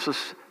Bible tells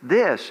us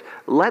this,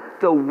 let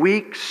the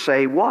weak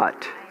say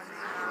what?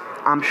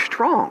 I'm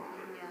strong.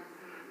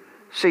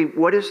 See,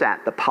 what is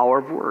that? The power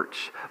of words.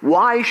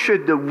 Why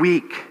should the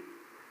weak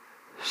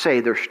say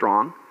they're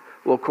strong?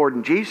 Well,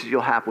 according to Jesus,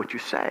 you'll have what you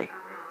say.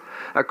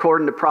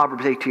 According to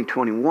Proverbs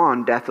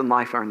 18:21, death and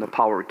life are in the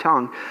power of the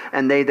tongue,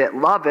 and they that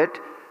love it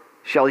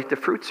shall eat the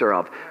fruits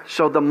thereof.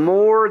 So the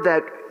more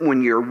that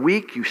when you're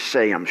weak you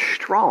say I'm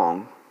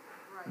strong,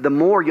 the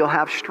more you'll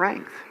have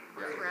strength.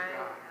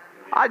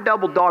 I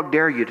double dog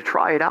dare you to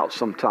try it out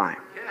sometime.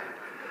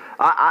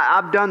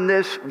 I've done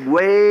this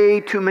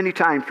way too many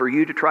times for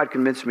you to try to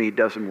convince me it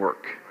doesn't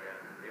work.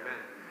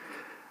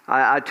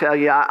 I tell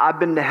you, I've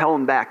been to hell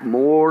and back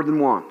more than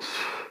once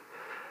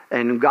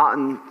and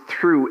gotten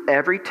through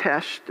every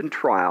test and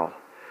trial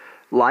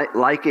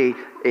Like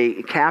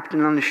a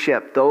captain on the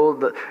ship,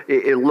 though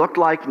it looked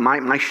like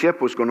my ship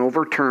was going to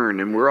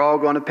overturn and we're all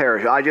going to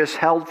perish, I just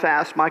held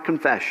fast my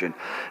confession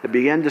and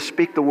began to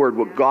speak the word,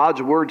 what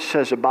God's word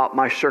says about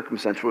my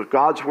circumstance, what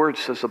God's word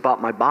says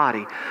about my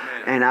body.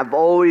 And I've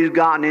always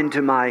gotten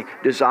into my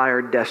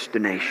desired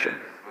destination.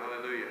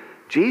 Hallelujah.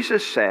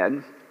 Jesus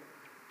said,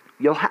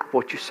 you'll have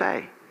what you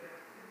say.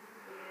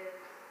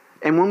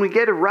 And when we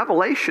get a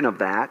revelation of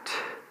that,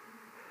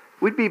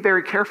 we'd be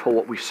very careful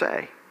what we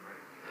say.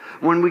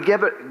 When we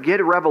get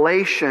a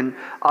revelation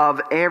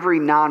of every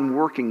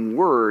non-working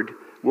word,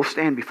 we'll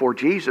stand before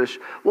Jesus.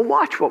 We'll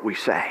watch what we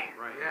say.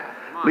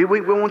 We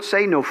won't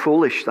say no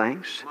foolish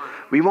things.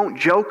 We won't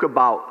joke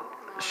about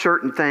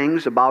certain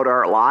things, about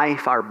our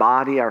life, our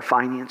body, our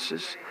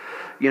finances.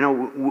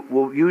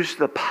 We'll use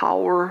the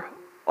power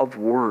of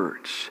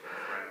words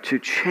to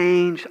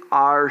change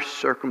our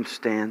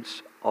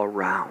circumstance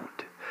around.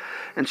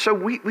 And so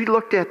we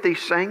looked at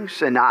these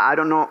things, and I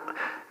don't know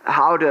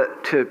how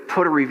to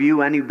put a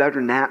review any better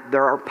than that.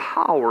 There are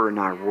power in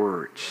our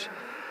words.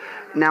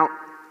 Now,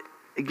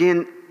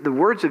 again, the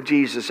words of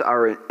Jesus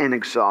are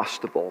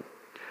inexhaustible.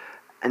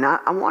 And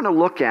I want to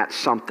look at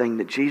something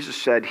that Jesus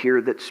said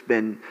here that's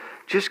been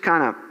just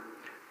kind of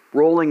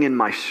rolling in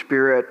my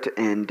spirit,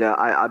 and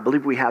I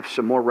believe we have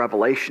some more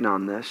revelation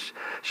on this.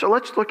 So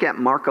let's look at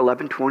Mark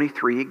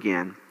 11:23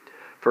 again.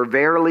 For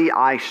verily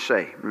I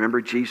say,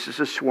 remember Jesus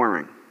is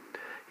swearing.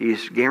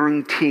 He's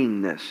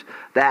guaranteeing this,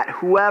 that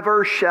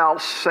whoever shall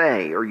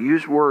say or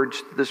use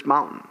words to this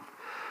mountain,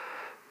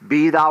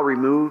 be thou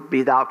removed,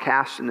 be thou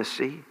cast in the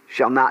sea,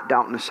 shall not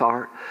doubt in his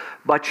heart,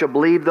 but shall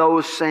believe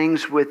those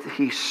things which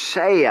he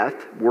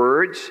saith,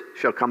 words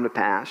shall come to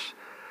pass,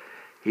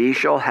 he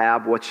shall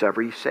have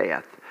whatsoever he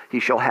saith.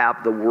 He shall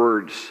have the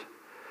words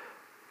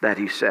that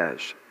he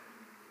says.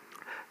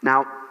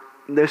 Now,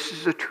 this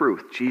is the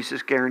truth.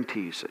 Jesus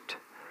guarantees it,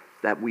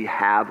 that we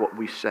have what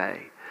we say.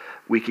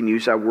 We can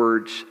use our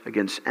words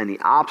against any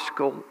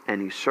obstacle,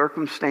 any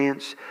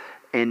circumstance,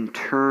 and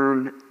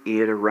turn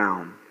it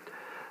around.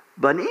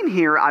 But in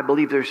here, I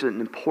believe there's an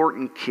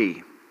important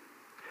key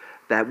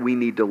that we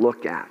need to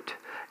look at.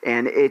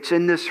 And it's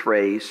in this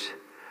phrase,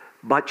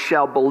 but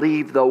shall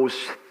believe those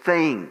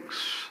things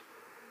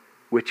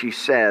which he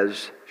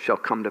says shall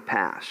come to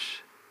pass.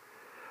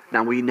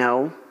 Now we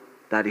know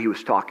that he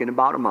was talking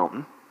about a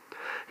mountain.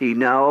 We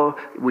know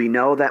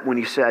that when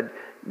he said,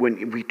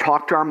 when we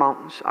talk to our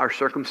mountains, our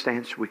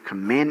circumstance, we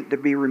command it to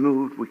be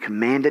removed, we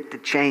command it to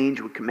change,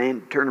 we command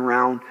it to turn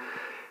around,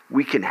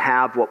 we can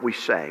have what we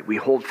say. We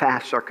hold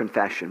fast our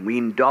confession. We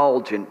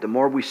indulge in it. The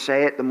more we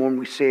say it, the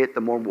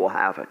more we'll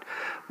have it.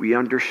 We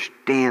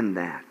understand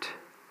that.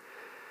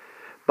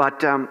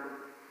 But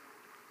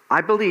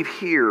I believe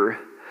here,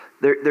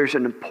 there's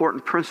an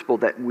important principle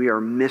that we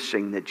are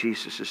missing that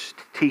Jesus is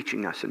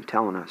teaching us and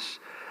telling us.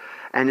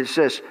 And it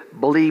says,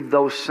 believe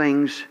those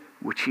things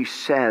which he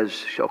says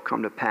shall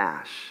come to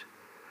pass.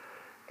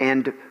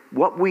 And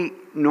what we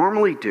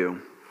normally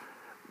do,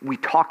 we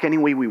talk any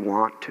way we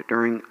want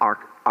during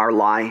our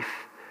life.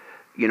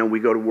 We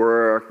go to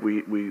work,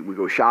 we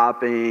go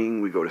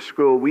shopping, we go to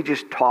school. We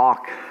just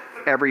talk,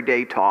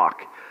 everyday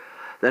talk.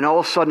 Then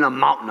all of a sudden a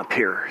mountain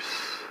appears.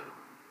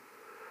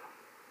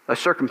 A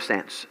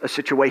circumstance, a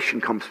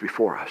situation comes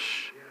before us.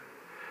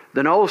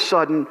 Then all of a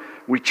sudden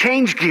we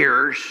change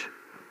gears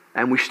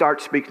and we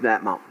start speaking to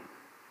that mountain.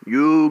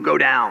 You go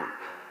down.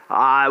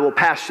 I will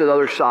pass to the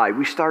other side.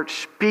 We start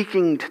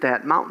speaking to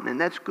that mountain,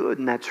 and that's good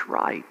and that's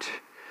right.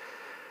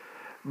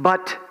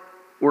 But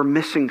we're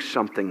missing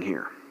something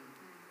here.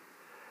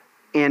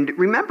 And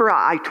remember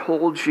I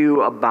told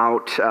you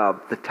about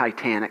the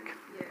Titanic?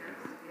 Yes.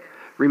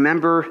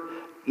 Remember,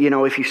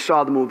 if you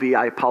saw the movie,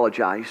 I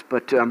apologize,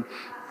 but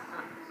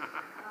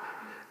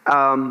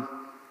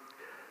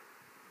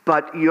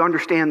you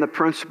understand the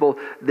principle.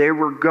 They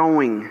were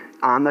going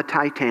on the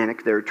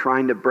Titanic. They were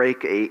trying to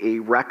break a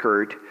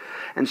record.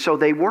 And so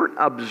they weren't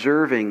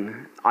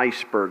observing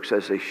icebergs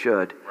as they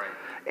should. Right.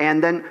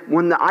 And then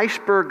when the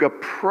iceberg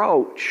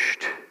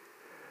approached,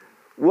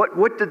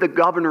 what did the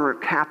governor or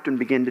captain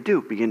begin to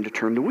do? Begin to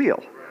turn the wheel.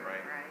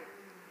 Right.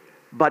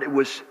 But it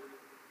was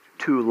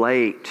too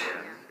late.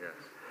 Yes.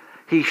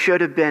 He should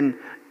have been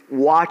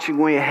watching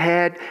way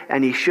ahead,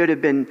 and he should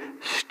have been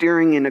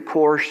steering in a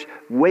course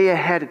way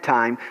ahead of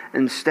time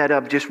instead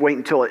of just waiting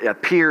until it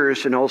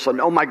appears and all of a sudden,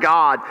 oh my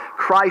God,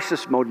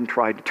 crisis mode, and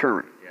try to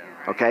turn.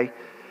 Yeah. Okay?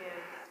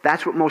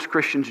 That's what most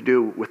Christians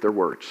do with their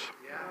words.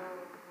 Yeah.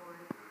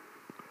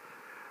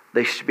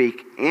 They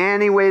speak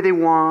any way they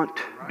want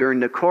during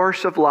the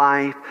course of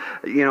life.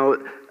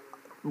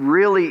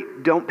 Really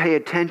don't pay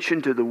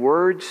attention to the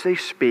words they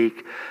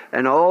speak,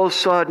 and all of a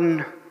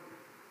sudden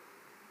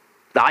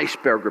the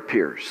iceberg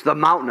appears, the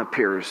mountain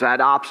appears,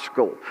 that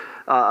obstacle,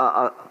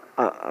 a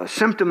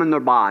symptom in their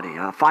body,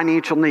 a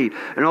financial need.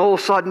 And all of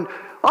a sudden,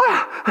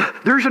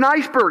 there's an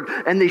iceberg.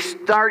 And they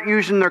start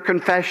using their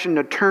confession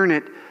to turn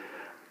it.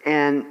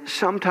 And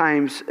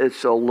sometimes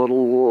it's a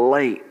little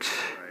late.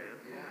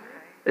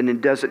 And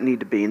it doesn't need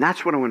to be. And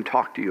that's what I want to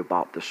talk to you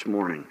about this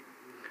morning.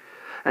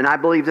 And I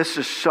believe this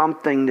is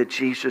something that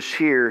Jesus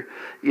here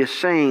is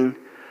saying.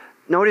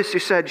 Notice he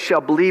said,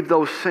 shall believe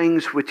those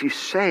things which he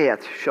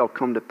saith shall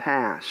come to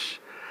pass.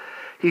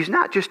 He's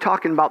not just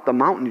talking about the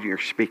mountain you're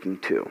speaking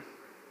to.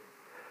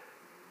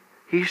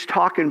 He's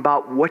talking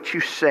about what you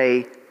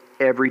say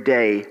every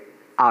day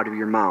out of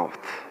your mouth.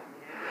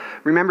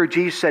 Remember,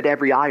 Jesus said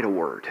every idle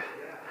word.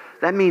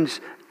 That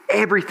means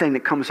everything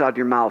that comes out of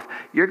your mouth,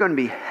 you're going to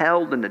be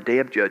held in the day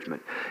of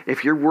judgment.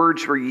 If your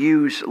words were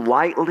used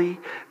lightly,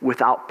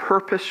 without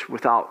purpose,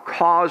 without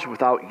cause,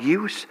 without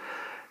use,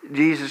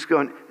 Jesus is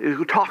going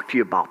to talk to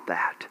you about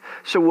that.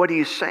 So what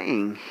he's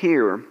saying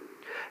here,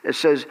 it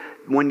says,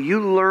 when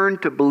you learn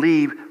to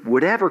believe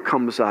whatever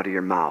comes out of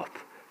your mouth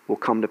will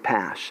come to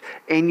pass.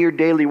 In your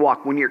daily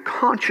walk, when you're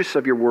conscious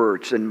of your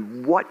words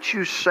and what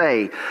you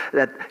say,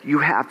 that you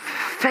have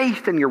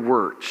faith in your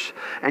words,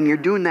 and you're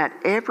doing that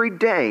every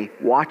day,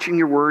 watching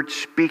your words,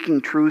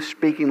 speaking truth,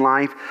 speaking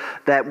life,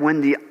 that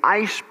when the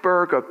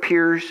iceberg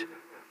appears,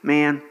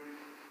 man,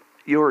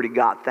 you already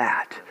got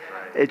that.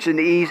 It's an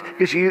ease,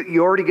 because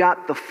you already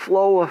got the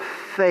flow of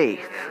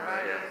faith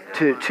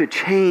to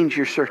change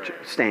your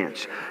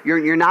circumstance.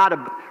 You're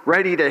not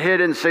ready to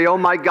hit and say, oh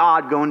my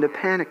God, go into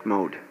panic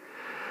mode.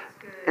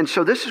 And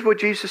so this is what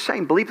Jesus is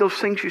saying. Believe those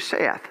things you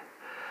saith.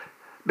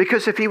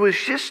 Because if he was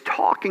just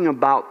talking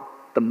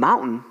about the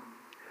mountain,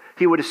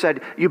 he would have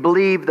said, you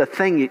believe the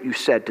thing that you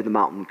said to the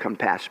mountain come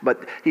pass.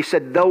 But he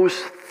said those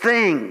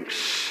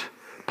things,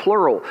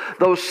 plural,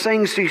 those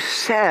things he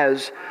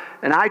says,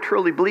 and I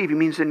truly believe he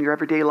means in your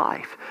everyday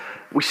life.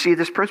 We see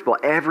this principle,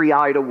 every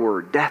idle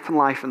word, death and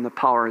life in the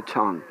power of the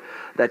tongue.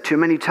 That too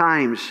many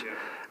times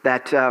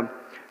that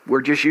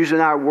we're just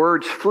using our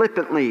words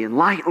flippantly and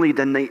lightly,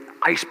 then the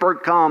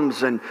iceberg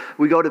comes and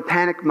we go to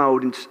panic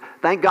mode. And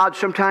thank God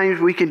sometimes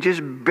we can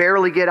just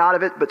barely get out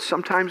of it, but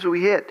sometimes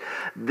we hit.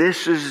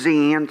 This is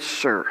the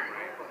answer.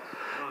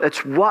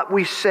 It's what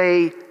we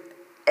say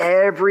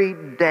every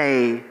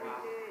day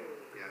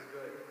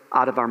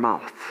out of our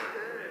mouth.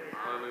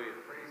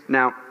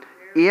 Now,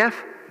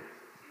 if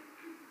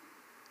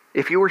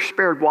you were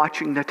spared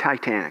watching the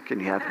Titanic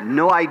and you have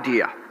no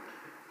idea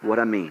what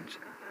it means,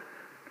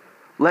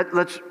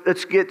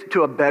 let's get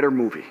to a better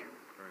movie.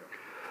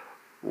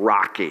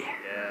 Rocky.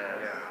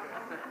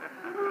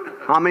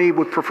 How many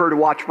would prefer to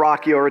watch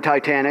Rocky over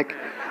Titanic?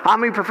 How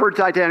many prefer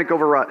Titanic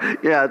over Rocky?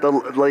 Yeah, the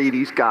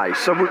ladies, guys.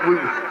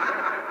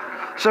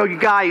 So you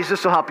guys,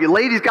 this will help you.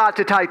 Ladies got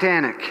to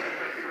Titanic.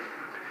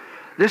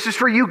 This is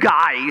for you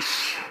guys.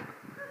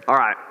 All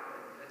right.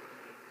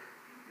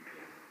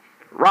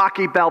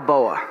 Rocky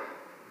Balboa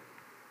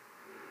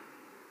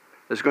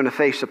is going to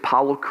face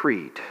Apollo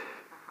Creed.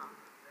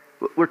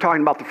 We're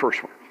talking about the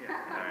first one.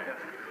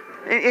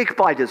 It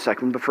applied to the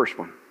second one, the first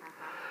one.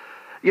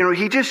 You know,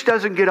 he just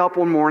doesn't get up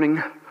one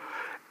morning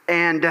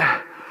and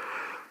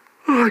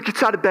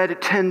gets out of bed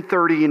at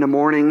 10:30 in the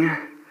morning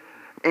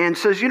and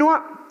says, you know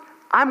what?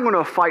 I'm going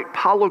to fight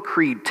Apollo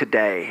Creed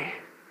today.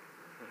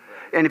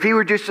 And if he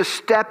were just to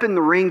step in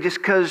the ring just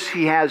because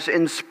he has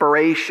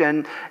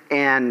inspiration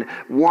and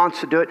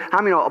wants to do it, how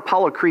many know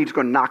Apollo Creed's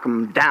going to knock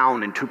him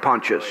down in 2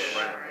 punches?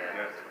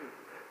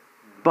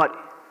 But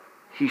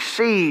he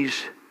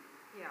sees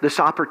this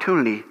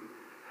opportunity,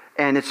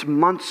 and it's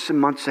months and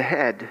months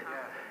ahead.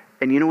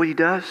 And you know what he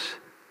does?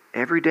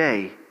 Every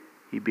day,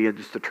 he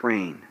begins to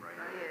train.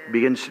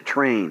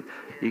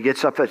 He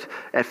gets up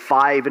at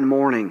 5 in the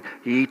morning.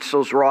 He eats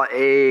those raw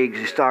eggs.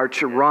 He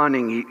starts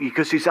running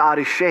because he's out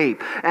of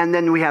shape. And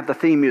then we have the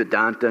theme music,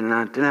 dun, dun,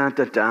 dun, dun,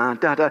 dun, dun,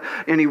 dun, dun,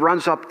 and he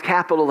runs up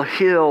Capitol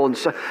Hill.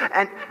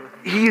 And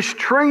he is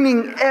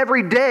training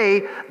every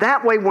day.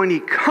 That way, when he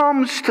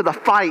comes to the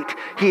fight,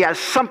 he has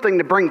something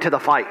to bring to the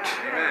fight.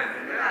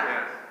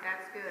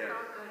 That's good.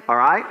 All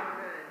right?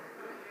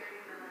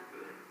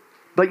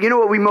 But you know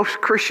what we most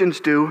Christians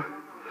do?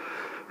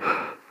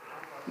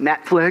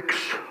 Netflix.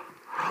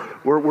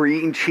 We're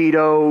eating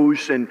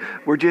Cheetos, and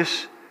we're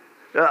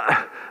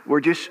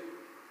just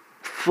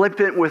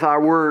flippant with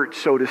our words,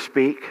 so to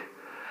speak.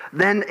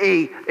 Then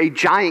a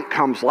giant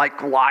comes like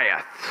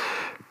Goliath,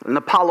 an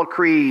Apollo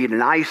Creed,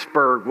 an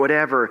iceberg,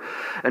 whatever,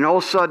 and all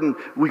of a sudden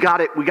we got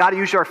to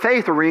use our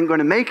faith, or we ain't going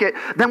to make it.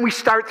 Then we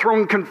start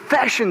throwing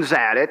confessions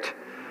at it,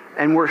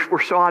 and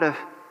we're so out of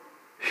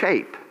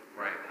shape.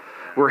 Right.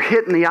 We're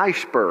hitting the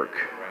iceberg,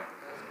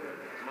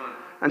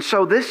 and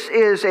so this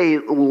is a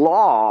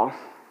law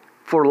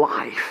for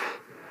life.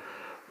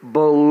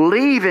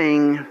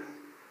 Believing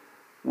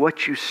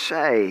what you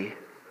say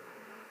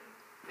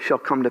shall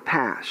come to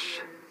pass.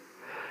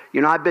 You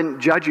know, I've been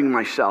judging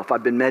myself.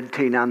 I've been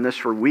meditating on this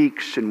for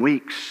weeks and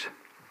weeks.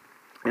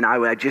 And I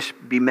would just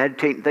be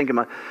meditating, thinking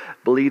about,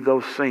 believe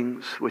those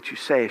things which you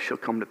say shall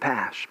come to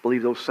pass.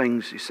 Believe those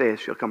things you say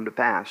shall come to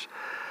pass.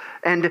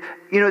 And,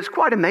 you know, it's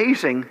quite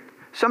amazing,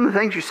 some of the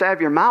things you say out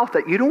of your mouth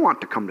that you don't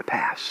want to come to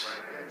pass.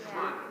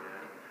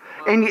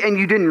 And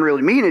you didn't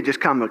really mean it,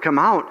 just come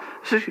out.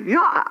 So, you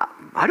know,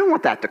 I don't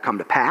want that to come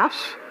to pass.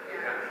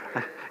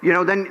 You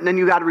know, then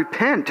you got to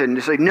repent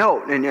and say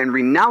no, and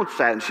renounce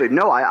that and say,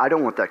 no, I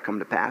don't want that to come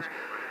to pass.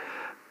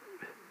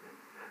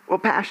 well,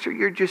 Pastor,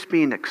 you're just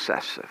being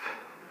excessive.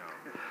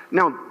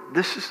 No,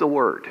 this is the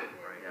word.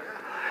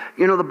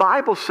 You know, the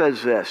Bible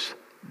says this,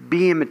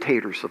 be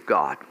imitators of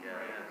God.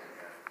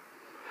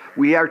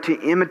 We are to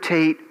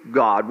imitate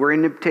God. We're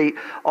to imitate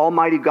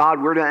Almighty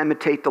God. We're to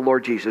imitate the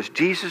Lord Jesus.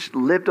 Jesus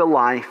lived a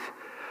life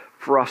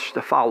for us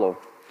to follow.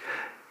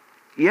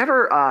 You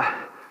ever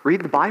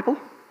read the Bible?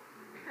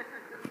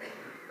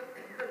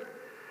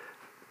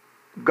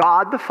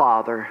 God the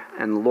Father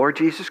and the Lord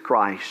Jesus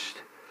Christ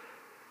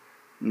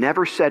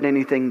never said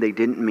anything they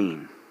didn't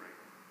mean.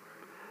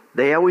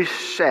 They always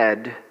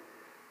said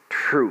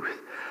truth.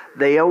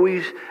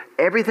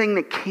 Everything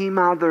that came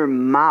out of their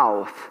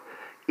mouth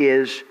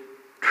is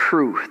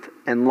truth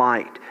and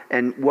light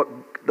and what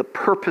the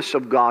purpose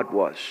of God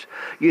was.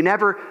 You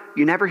never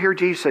hear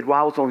Jesus say, well,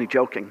 I was only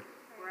joking.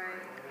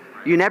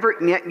 Right. You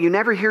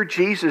never hear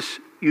Jesus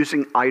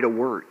using idle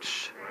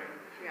words. Right.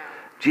 Yeah.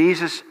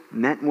 Jesus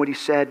meant what he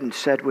said and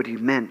said what he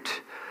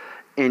meant.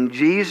 And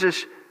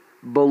Jesus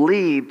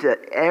believed that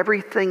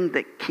everything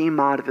that came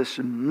out of his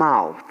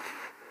mouth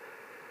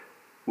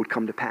would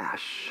come to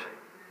pass.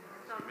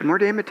 And we're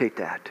to imitate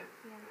that.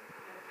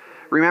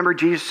 Remember,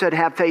 Jesus said,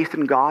 have faith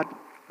in God,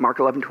 Mark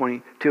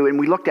 11:22, and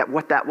we looked at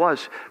what that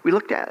was. We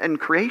looked at in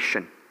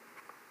creation.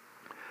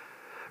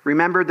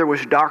 Remember, there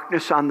was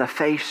darkness on the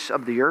face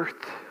of the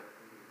earth.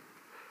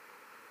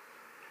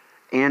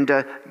 And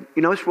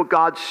you notice what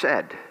God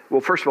said. Well,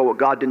 first of all, what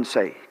God didn't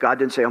say. God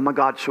didn't say, oh my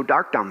God, it's so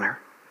dark down there.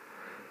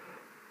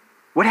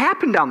 What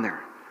happened down there?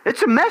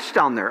 It's a mess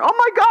down there. Oh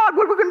my God,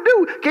 what are we going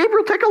to do?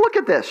 Gabriel, take a look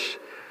at this.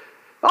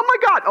 Oh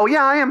my God. Oh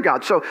yeah, I am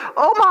God. So,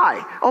 oh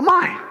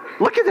my,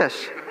 look at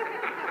this.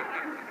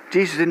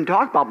 Jesus didn't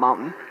talk about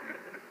mountain.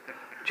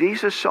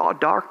 Jesus saw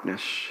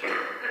darkness.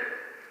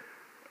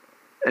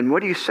 And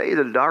what do you say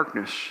to the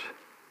darkness?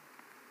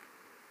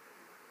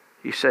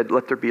 He said,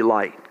 let there be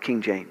light,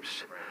 King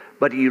James.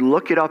 But you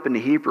look it up in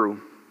the Hebrew,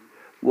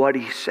 what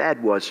he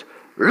said was,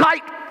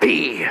 light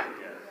be.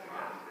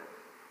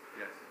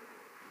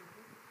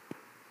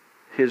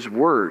 His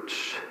words,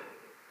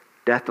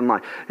 death and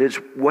life, is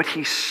what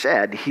he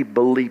said he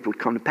believed would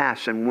come to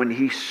pass. And when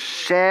he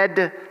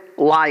said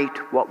light,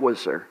 what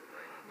was there?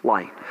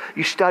 Light.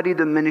 You study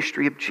the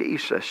ministry of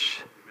Jesus.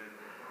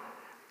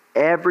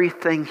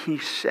 Everything he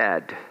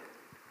said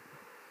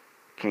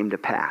came to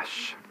pass.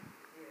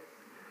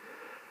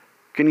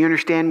 Can you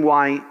understand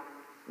why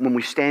when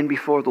we stand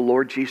before the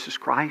Lord Jesus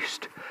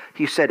Christ,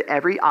 he said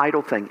every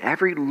idle thing,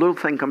 every little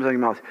thing comes out of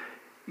your mouth,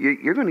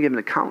 you're going to give an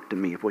account to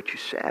me of what you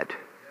said.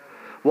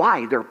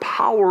 Why? There's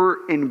power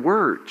in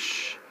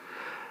words.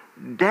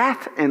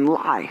 Death and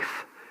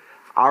life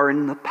are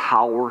in the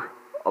power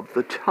of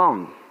the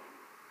tongue.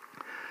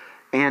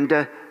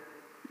 And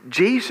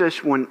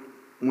Jesus,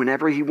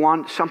 whenever he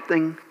wanted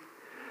something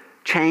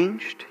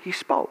changed, he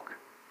spoke.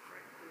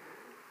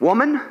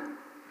 Woman,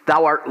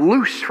 thou art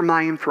loose from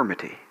thy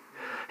infirmity.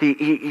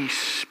 He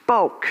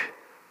spoke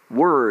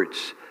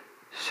words.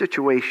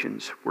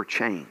 Situations were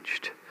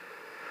changed.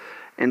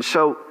 And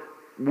so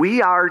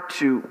we are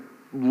to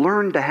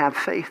learn to have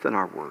faith in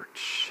our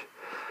words.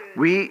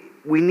 We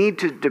need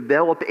to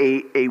develop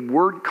a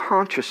word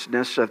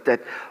consciousness of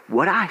that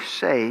what I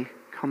say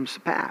comes to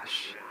pass.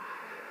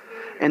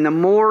 And the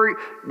more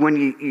when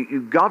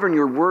you govern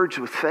your words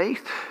with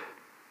faith,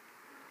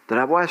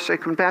 that what I say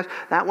comes to pass,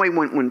 that way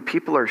when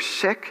people are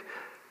sick,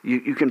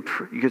 you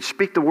can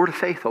speak the word of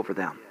faith over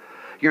them.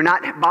 You're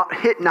not about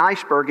hitting an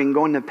iceberg and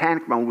going into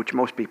panic mode, which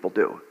most people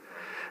do,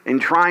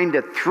 and trying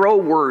to throw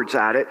words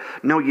at it.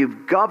 No,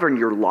 you've governed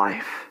your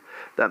life.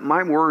 That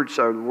my words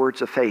are the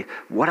words of faith.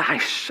 What I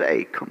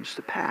say comes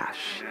to pass.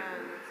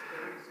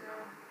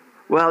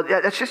 Well,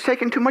 that's just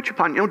taking too much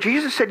upon you.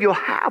 Jesus said you'll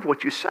have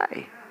what you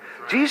say.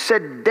 Jesus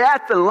said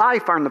death and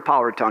life are in the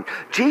power of the tongue.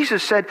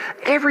 Jesus said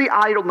every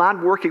idle,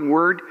 non-working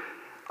word,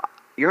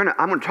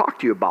 I'm going to talk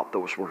to you about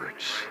those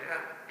words.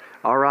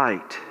 All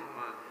right.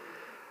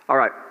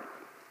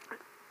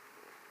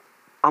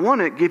 I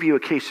want to give you a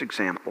case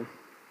example.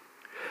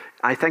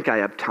 I think I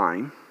have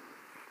time.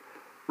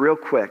 Real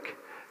quick.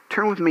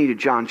 Turn with me to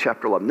John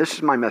chapter 11. This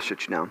is my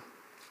message now.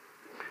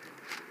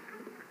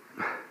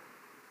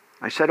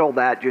 I said all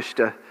that just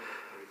to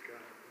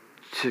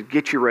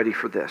get you ready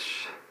for this.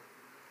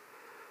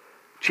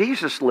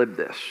 Jesus lived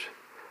this,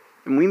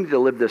 and we need to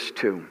live this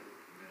too.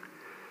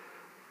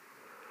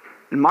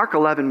 In Mark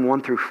 11,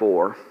 1 through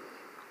 4,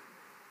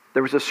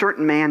 there was a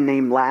certain man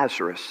named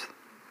Lazarus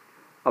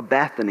of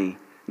Bethany,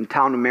 in the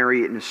town of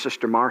Mary and his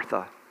sister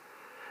Martha.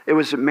 It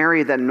was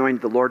Mary that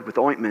anointed the Lord with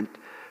ointment,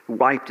 who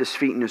wiped his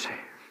feet and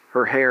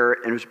her hair,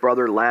 and his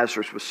brother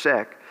Lazarus was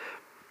sick.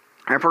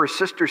 And her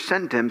sister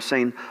sent to him,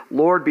 saying,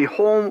 Lord,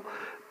 behold,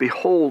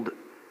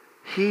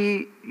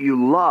 he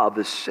you love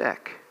is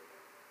sick.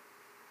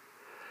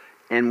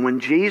 And when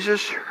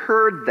Jesus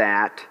heard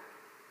that,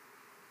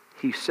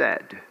 he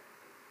said,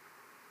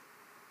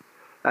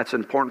 that's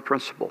an important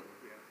principle.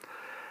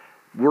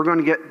 We're going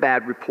to get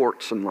bad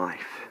reports in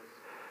life.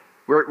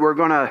 We're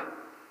going to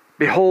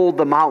behold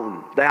the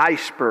mountain, the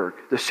iceberg,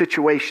 the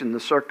situation, the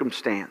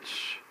circumstance.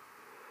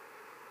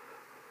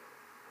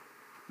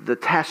 the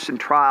tests and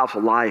trials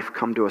of life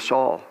come to us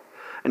all.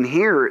 And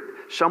here,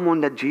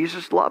 someone that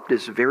Jesus loved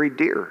is very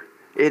dear.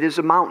 It is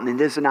a mountain.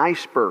 It is an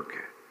iceberg.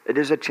 It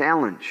is a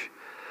challenge.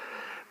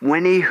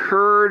 When he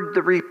heard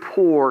the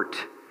report,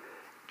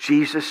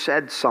 Jesus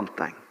said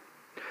something.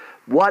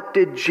 What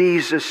did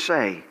Jesus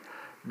say?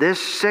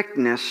 This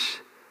sickness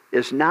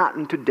is not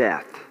unto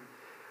death,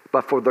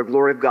 but for the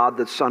glory of God,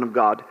 the Son of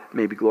God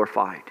may be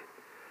glorified.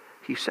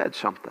 He said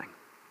something.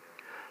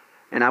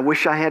 And I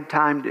wish I had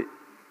time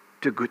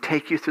to go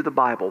take you through the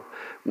Bible.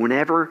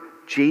 Whenever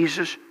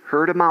Jesus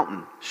heard a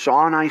mountain,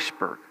 saw an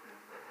iceberg,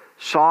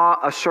 saw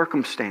a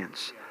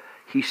circumstance,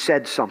 he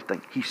said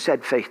something. He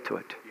said faith to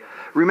it.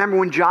 Remember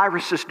when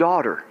Jairus'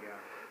 daughter,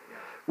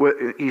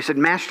 he said,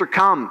 Master,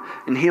 come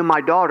and heal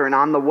my daughter. And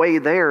on the way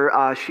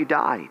there, she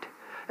died.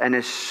 And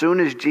as soon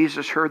as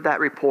Jesus heard that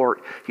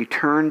report, he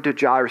turned to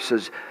Jairus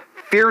and says,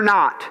 fear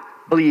not,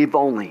 believe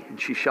only,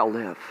 and she shall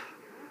live.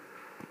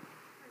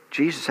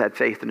 Jesus had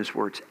faith in his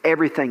words.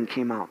 Everything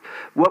came out.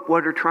 What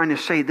they're trying to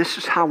say, this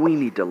is how we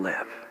need to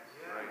live.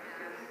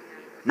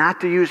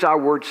 Not to use our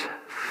words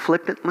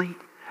flippantly,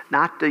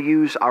 not to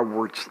use our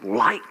words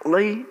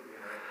lightly,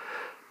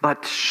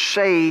 but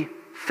say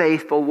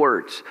faithful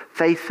words,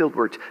 faith-filled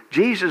words.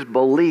 Jesus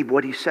believed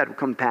what he said would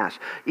come to pass.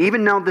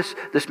 Even though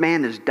this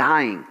man is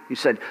dying, he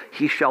said,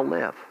 he shall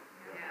live.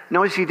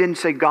 Notice he didn't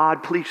say,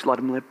 God, please let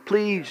him live.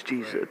 Please,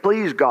 Jesus.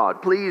 Please,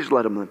 God. Please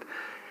let him live.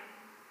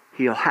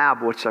 He'll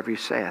have whatsoever he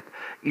saith.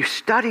 You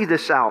study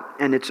this out,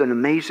 and it's an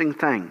amazing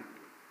thing.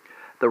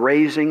 The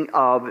raising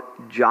of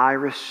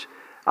Lazarus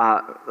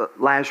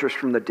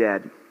from the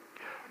dead.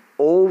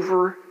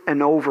 Over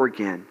and over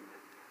again,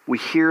 we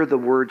hear the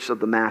words of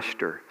the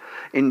Master.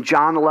 In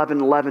John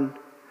 11:11,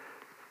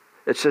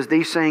 it says,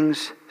 these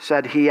things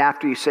said he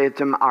after he said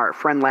to him, our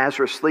friend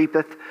Lazarus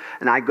sleepeth,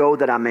 and I go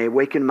that I may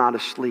awaken him out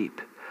of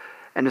sleep.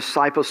 And the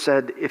disciples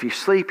said, if he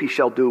sleep, he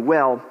shall do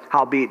well.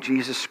 Howbeit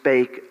Jesus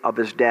spake of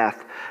his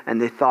death, and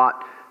they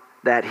thought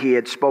that he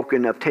had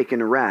spoken of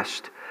taking a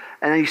rest.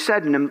 And he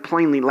said to them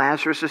plainly,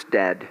 Lazarus is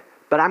dead,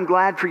 but I'm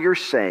glad for your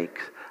sake.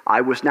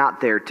 I was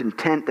not there to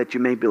intent that you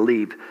may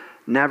believe.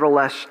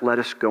 Nevertheless, let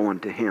us go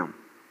unto him.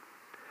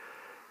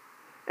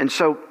 And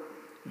so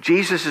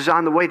Jesus is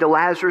on the way to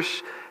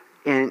Lazarus,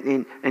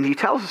 and he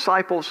tells the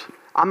disciples,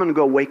 I'm going to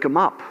go wake him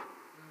up.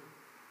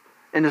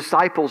 And the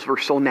disciples were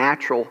so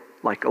natural,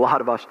 like a lot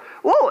of us.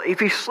 Well, if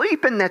he's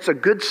sleeping, that's a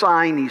good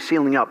sign he's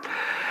healing up.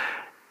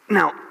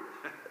 Now,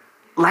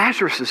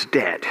 Lazarus is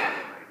dead.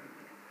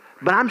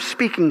 But I'm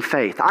speaking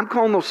faith. I'm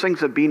calling those things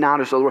that be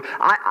not as though they were.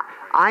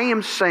 I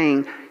am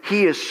saying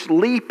he is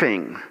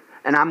sleeping,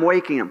 and I'm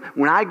waking him.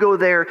 When I go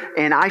there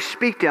and I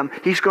speak to him,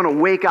 he's going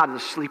to wake out of the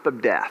sleep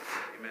of death.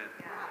 Amen.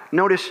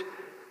 Notice,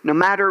 no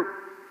matter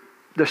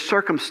the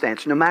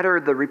circumstance, no matter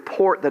the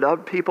report that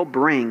other people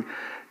bring,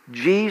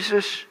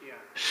 Jesus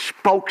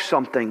spoke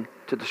something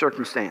to the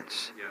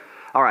circumstance.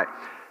 All right.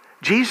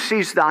 Jesus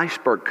sees the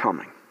iceberg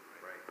coming.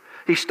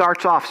 He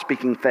starts off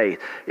speaking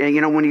faith.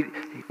 And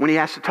when he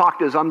has to talk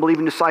to his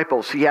unbelieving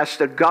disciples, he has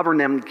to govern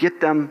them,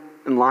 get them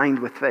in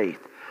line with faith.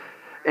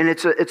 And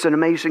it's an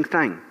amazing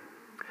thing.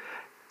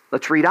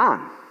 Let's read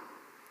on.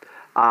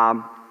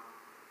 John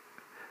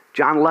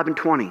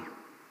 11:20.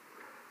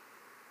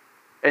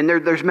 And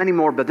there's many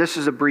more, but this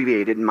is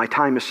abbreviated, and my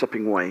time is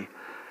slipping away.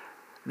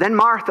 Then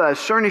Martha, as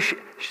soon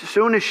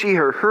as she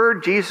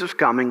heard Jesus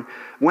coming,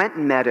 went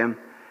and met him,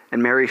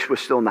 and Mary was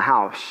still in the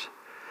house.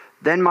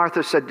 Then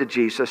Martha said to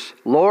Jesus,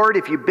 Lord,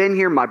 if you'd been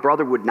here, my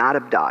brother would not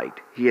have died.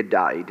 He had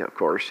died, of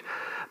course.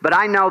 But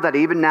I know that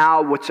even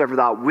now, whatsoever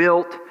thou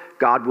wilt,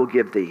 God will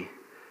give thee.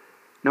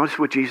 Notice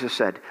what Jesus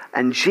said.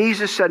 And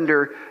Jesus said unto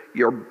her,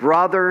 your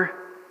brother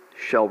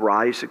shall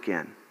rise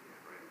again.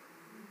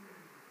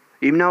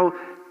 Even though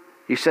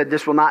he said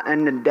this will not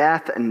end in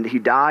death, and he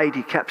died,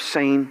 he kept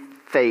saying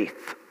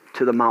faith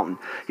to the mountain.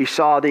 He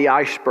saw the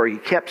iceberg. He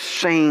kept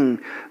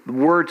saying the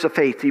words of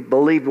faith. He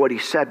believed what he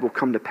said will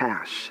come to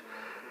pass.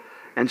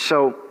 And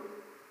so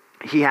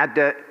he had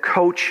to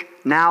coach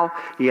now.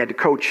 He had to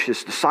coach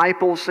his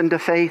disciples into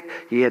faith.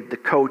 He had to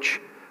coach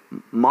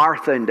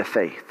Martha into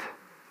faith.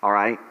 All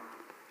right?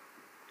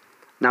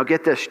 Now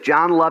get this.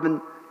 John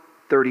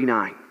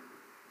 11:39.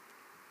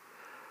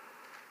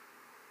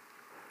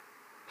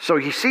 So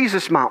he sees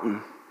this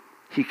mountain.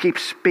 He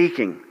keeps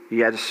speaking. He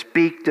had to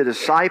speak to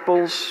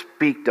disciples,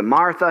 speak to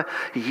Martha.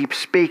 He keeps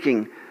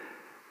speaking.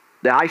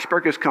 The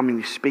iceberg is coming.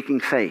 He's speaking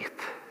faith.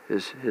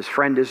 His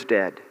friend is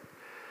dead.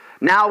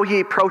 Now he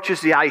approaches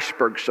the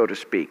iceberg, so to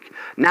speak.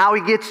 Now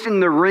he gets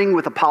in the ring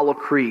with Apollo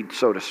Creed,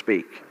 so to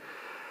speak.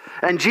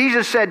 And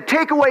Jesus said,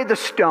 take away the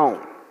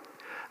stone.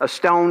 A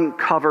stone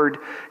covered,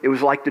 it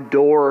was like the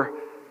door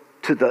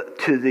to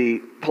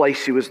the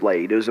place he was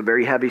laid. It was a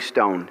very heavy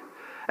stone.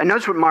 And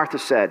notice what Martha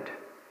said.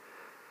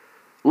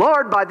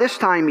 Lord, by this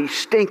time he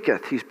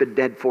stinketh. He's been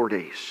dead 4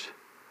 days.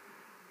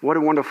 What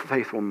a wonderful,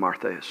 faithful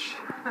Martha is.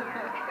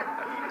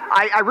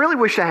 I really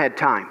wish I had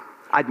time.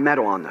 I'd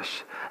meddle on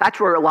this. That's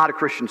where a lot of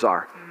Christians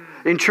are.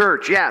 In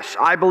church, yes,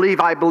 I believe,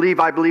 I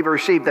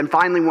receive. Then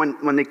finally,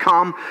 when they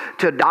come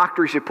to a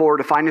doctor's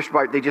report, a findings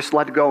report, they just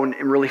let it go and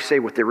really say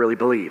what they really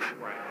believe,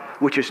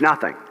 which is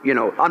nothing,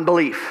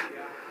 unbelief.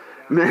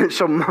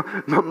 So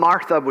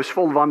Martha was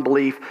full of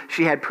unbelief.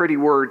 She had pretty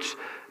words,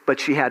 but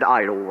she had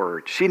idle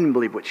words. She didn't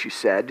believe what she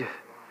said.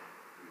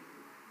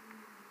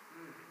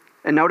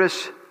 And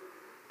notice,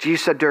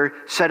 Jesus said to her,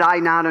 said I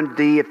not unto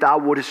thee, if thou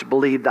wouldest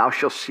believe, thou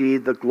shalt see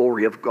the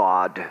glory of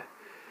God.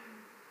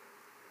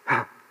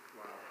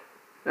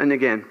 And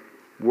again,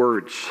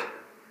 words.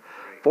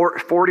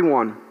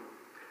 41.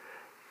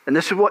 And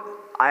this is what,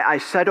 I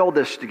said all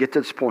this to get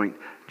to this point.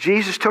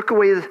 Jesus took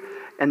away,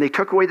 and they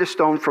took away the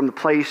stone from the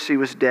place he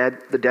was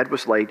dead, the dead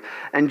was laid.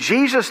 And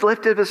Jesus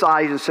lifted his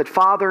eyes and said,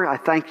 Father, I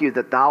thank you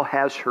that thou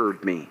hast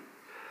heard me.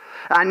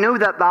 I know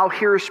that thou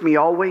hearest me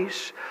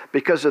always,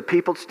 because the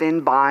people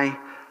stand by,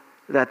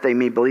 that they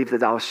may believe that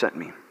thou hast sent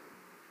me.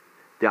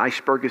 The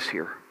iceberg is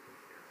here.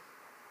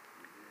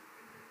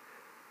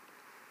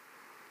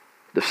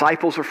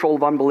 Disciples are full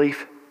of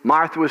unbelief.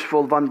 Martha was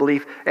full of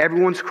unbelief.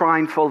 Everyone's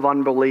crying full of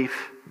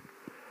unbelief.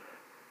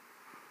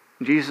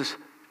 Jesus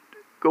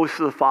goes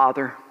to the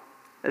Father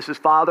and says,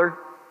 Father,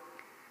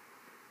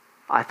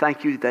 I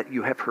thank you that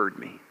you have heard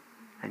me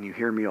and you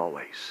hear me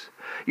always.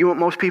 You know what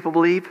most people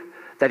believe?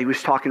 That he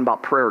was talking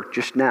about prayer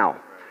just now.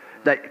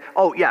 That,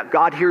 oh yeah,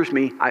 God hears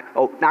me.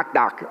 Knock,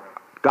 knock.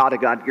 God, I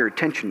got your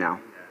attention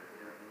now.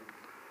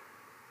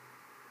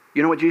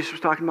 You know what Jesus was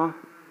talking about?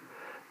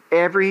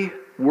 Every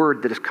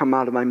word that has come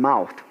out of my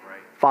mouth,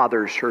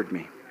 Father has heard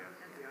me.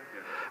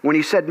 When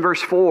he said in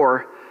verse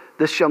 4,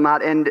 this shall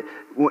not end,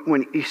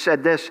 when he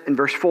said this in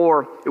verse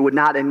 4, it would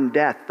not end in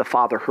death, the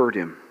Father heard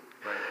him.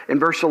 In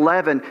verse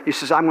 11, he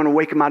says, I'm going to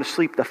wake him out of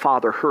sleep, the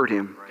Father heard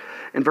him.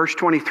 In verse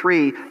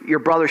 23, your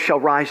brother shall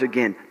rise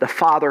again. The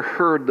Father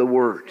heard the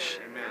words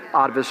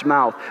out of his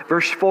mouth.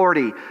 Verse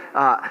 40,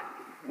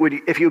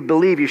 if you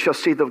believe, you shall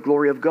see the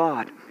glory of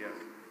God.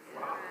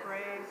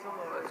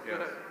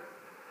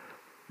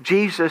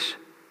 Jesus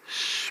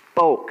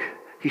spoke.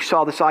 He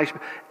saw this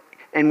iceberg.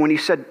 And when he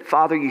said,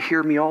 Father, you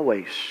hear me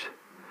always.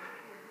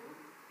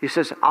 He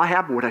says, I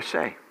have what I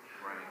say.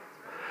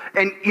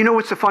 And you know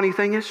what's the funny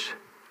thing is?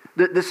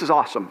 This is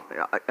awesome.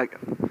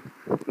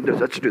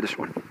 Let's do this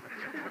one.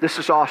 This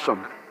is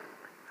awesome.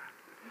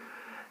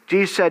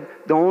 Jesus said,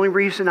 the only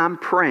reason I'm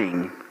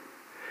praying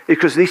is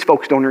because these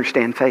folks don't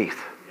understand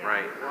faith.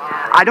 Right.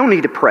 I don't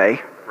need to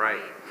pray. Right.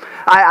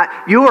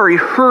 You already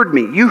heard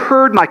me. You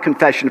heard my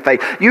confession of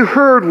faith. You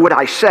heard what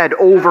I said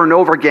over and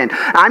over again.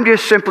 I'm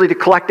just simply to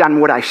collect on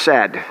what I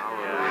said.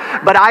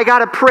 But I got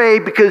to pray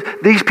because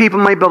these people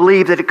may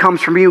believe that it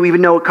comes from you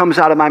even though it comes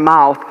out of my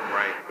mouth.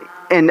 Right.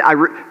 And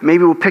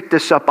maybe we'll pick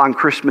this up on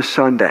Christmas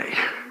Sunday.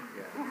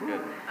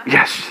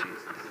 Yes.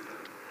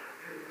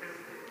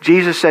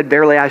 Jesus said,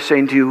 verily I say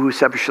unto you,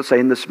 whosoever shall say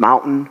in this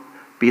mountain,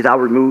 be thou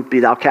removed, be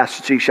thou cast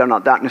into the sea, shall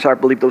not doubt in his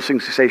heart believe those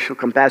things he say shall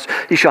come pass.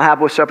 He shall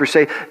have whatsoever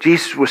say.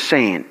 Jesus was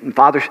saying, and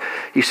Father,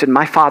 he said,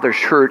 my Father's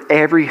heard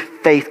every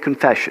faith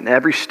confession,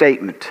 every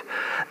statement.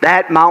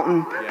 That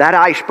mountain, that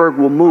iceberg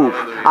will move.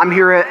 I'm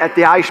here at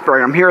the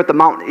iceberg. I'm here at the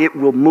mountain. It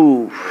will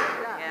move.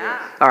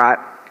 Yeah. All right.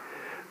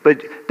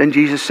 But then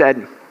Jesus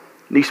said,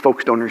 these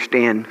folks don't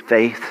understand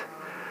faith.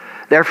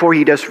 Therefore,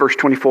 he does verse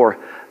 24.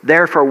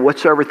 Therefore,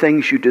 whatsoever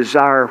things you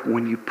desire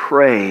when you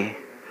pray,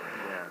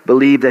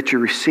 believe that you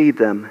receive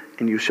them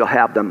and you shall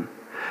have them.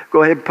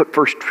 Go ahead and put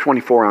verse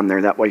 24 on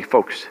there. That way,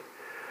 folks.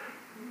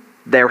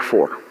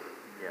 Therefore.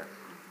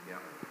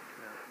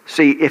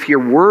 See, if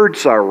your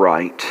words are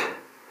right,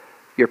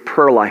 your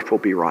prayer life will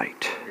be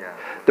right.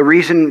 The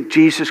reason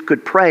Jesus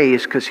could pray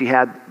is because he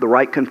had the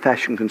right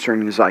confession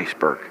concerning his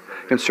iceberg,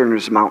 concerning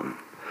his mountain.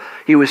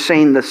 He was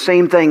saying the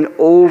same thing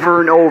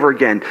over and over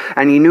again.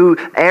 And he knew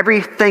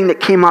everything that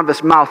came out of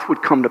his mouth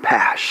would come to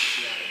pass.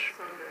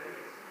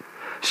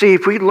 See,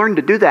 if we learned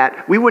to do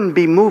that, we wouldn't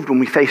be moved when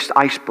we faced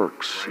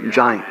icebergs and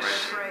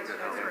giants.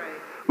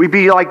 We'd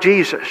be like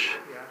Jesus.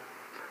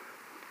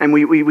 And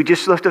we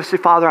just lift up and say,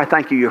 Father, I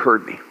thank you, you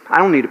heard me. I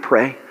don't need to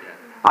pray.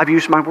 I've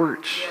used my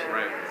words.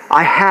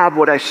 I have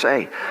what I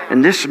say.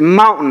 And this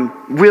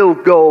mountain will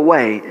go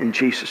away in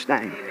Jesus'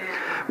 name.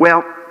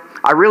 Well,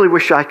 I really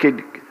wish I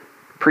could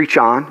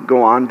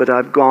go on, but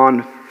I've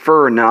gone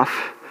far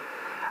enough.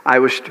 I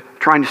was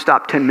trying to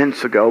stop 10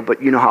 minutes ago,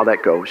 but you know how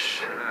that goes.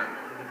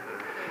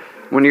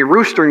 When you're a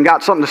rooster and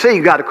got something to say,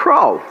 you got to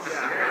crow.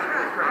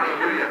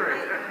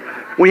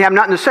 When you have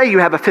nothing to say, you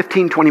have a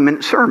 15,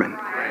 20-minute sermon.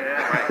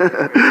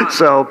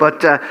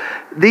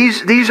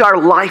 These are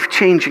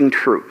life-changing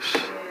truths.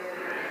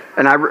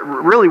 And I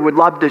really would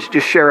love to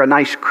just share a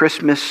nice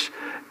Christmas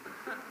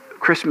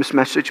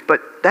message,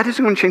 but that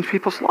isn't going to change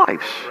people's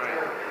lives.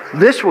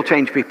 This will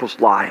change people's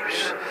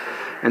lives.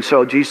 And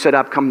so Jesus said,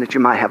 I've come that you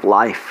might have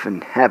life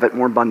and have it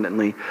more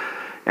abundantly.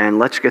 And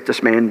let's get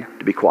this man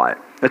to be quiet.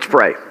 Let's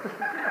pray.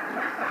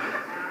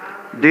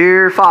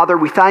 Dear Father,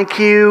 we thank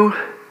you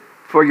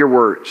for your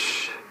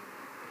words.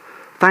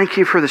 Thank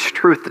you for this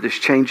truth that has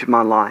changed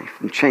my life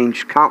and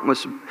changed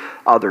countless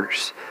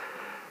others.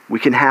 We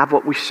can have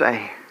what we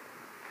say.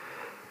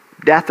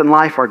 Death and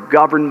life are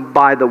governed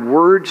by the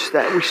words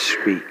that we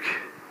speak.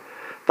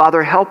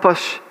 Father, help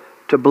us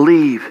to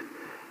believe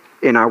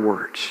in our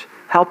words.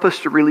 Help us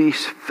to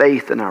release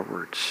faith in our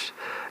words.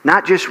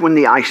 Not just when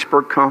the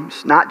iceberg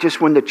comes, not just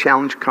when the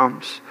challenge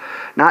comes,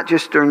 not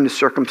just during the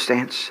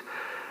circumstance,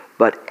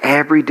 but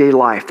everyday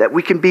life. That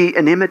we can be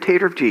an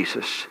imitator of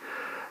Jesus.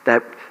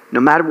 That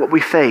no matter what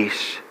we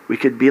face, we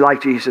could be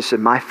like Jesus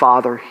and my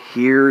Father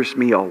hears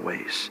me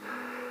always.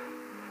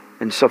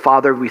 And so,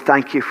 Father, we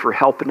thank you for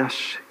helping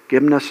us,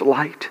 giving us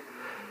light,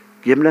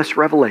 giving us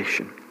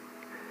revelation.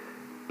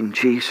 In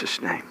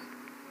Jesus' name.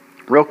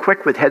 Real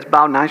quick, with heads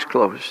bowed and eyes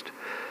closed.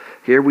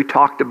 Here we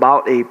talked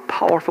about a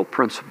powerful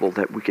principle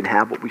that we can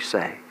have what we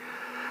say.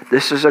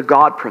 This is a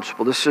God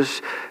principle. This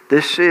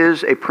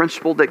is a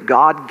principle that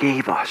God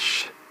gave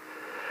us.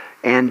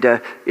 And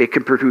it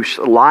can produce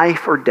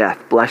life or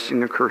death,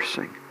 blessing or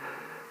cursing.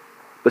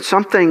 But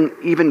something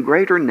even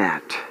greater than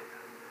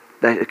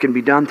that it can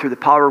be done through the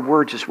power of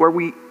words, is where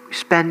we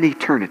spend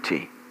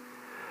eternity.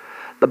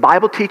 The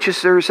Bible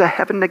teaches there's a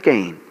heaven to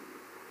gain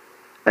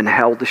and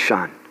hell to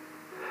shun.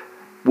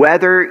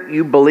 Whether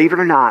you believe it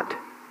or not,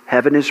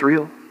 heaven is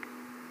real,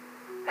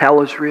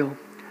 hell is real,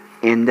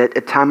 and at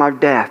the time of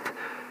death,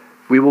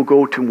 we will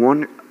go to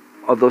one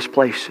of those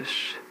places.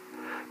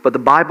 But the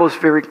Bible is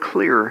very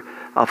clear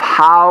of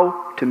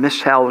how to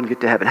miss hell and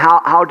get to heaven,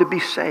 how to be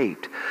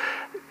saved.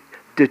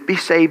 To be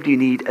saved, you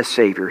need a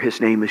Savior. His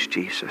name is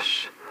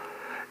Jesus.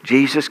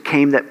 Jesus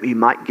came that He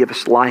might give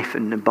us life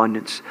in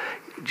abundance.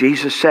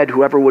 Jesus said,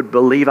 whoever would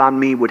believe on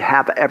me would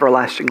have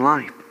everlasting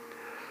life.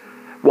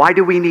 Why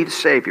do we need a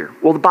Savior?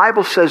 Well, the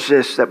Bible says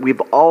this, that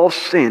we've all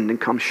sinned and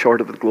come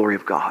short of the glory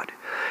of God.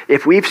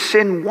 If we've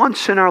sinned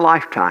once in our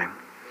lifetime,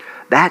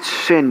 that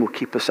sin will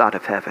keep us out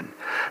of heaven.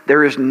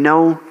 There is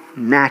no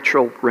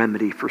natural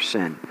remedy for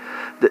sin.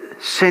 The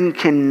sin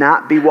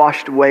cannot be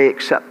washed away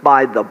except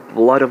by the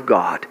blood of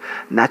God.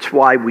 And that's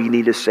why we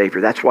need a Savior.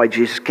 That's why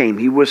Jesus came.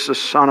 He was the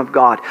Son of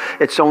God.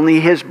 It's only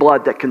His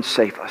blood that can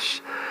save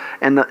us.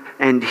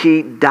 And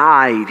He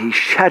died. He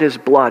shed His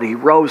blood. He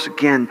rose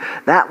again.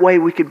 That way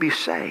we could be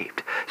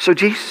saved. So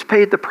Jesus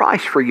paid the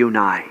price for you and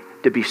I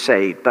to be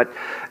saved. But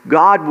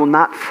God will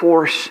not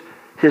force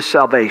His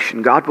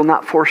salvation. God will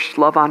not force His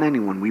love on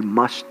anyone. We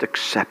must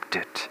accept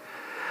it.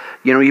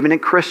 You know, even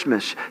at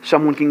Christmas,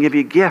 someone can give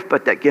you a gift,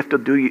 but that gift will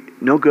do you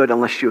no good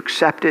unless you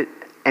accept it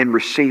and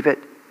receive it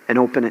and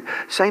open it.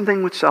 Same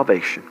thing with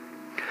salvation.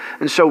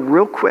 And so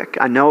real quick,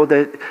 I know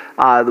that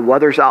the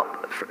weather's out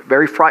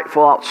very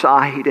frightful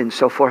outside and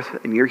so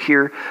forth, and you're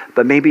here,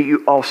 but maybe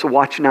you also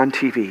watching on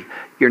TV.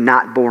 You're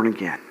not born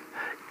again.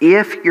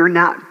 If you're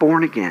not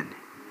born again,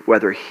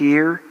 whether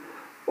here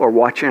or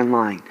watching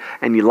online,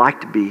 and you'd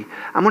like to be,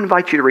 I'm going to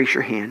invite you to raise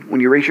your hand. When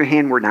you raise your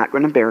hand, we're not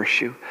going to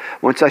embarrass you.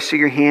 Once I see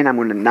your hand, I'm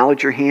going to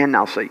acknowledge your hand.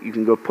 I'll say you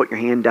can go put your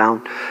hand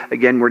down.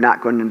 Again, we're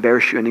not going to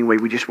embarrass you anyway.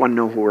 We just want to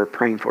know who we're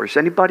praying for. Is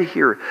anybody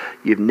here,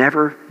 you've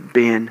never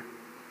been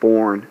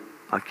born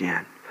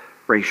again?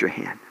 Raise your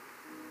hand.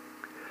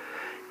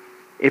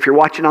 If you're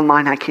watching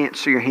online, I can't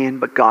see your hand,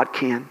 but God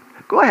can.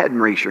 Go ahead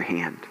and raise your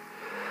hand.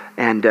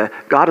 And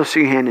God will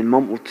see your hand in a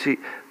moment.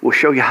 We'll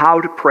show you how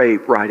to pray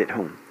right at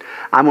home.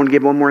 I'm going to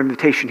give one more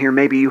invitation here.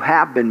 Maybe you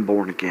have been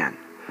born again.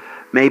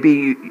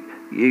 Maybe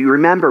you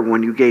remember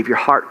when you gave your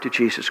heart to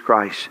Jesus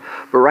Christ.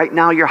 But right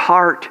now your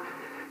heart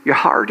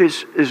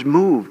is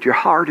moved. Your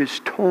heart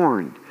is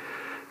torn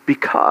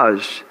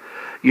because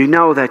you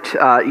know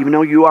that even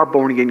though you are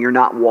born again, you're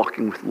not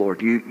walking with the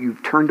Lord.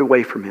 You've turned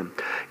away from Him.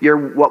 You're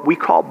what we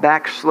call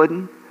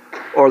backslidden,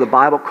 or the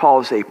Bible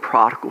calls a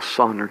prodigal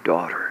son or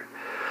daughter.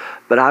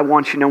 But I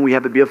want you to know we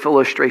have a beautiful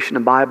illustration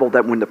in the Bible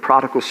that when the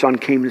prodigal son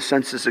came to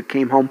senses and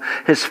came home,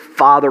 his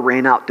father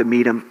ran out to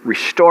meet him,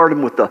 restored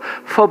him with the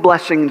full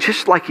blessing,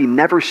 just like he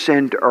never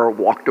sinned or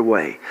walked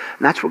away.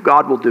 And that's what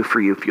God will do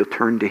for you if you'll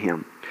turn to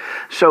Him.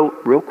 So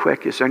real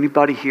quick, is there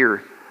anybody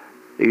here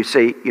that you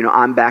say, you know,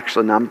 I'm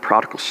backslidden, I'm a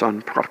prodigal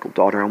son, prodigal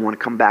daughter, I want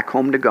to come back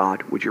home to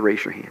God? Would you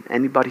raise your hand?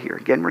 Anybody here?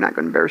 Again, we're not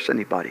going to embarrass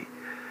anybody.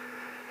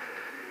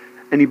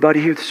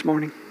 Anybody here this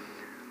morning?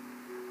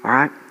 All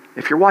right.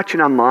 If you're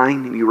watching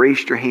online and you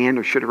raised your hand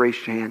or should have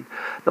raised your hand,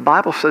 the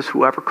Bible says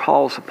whoever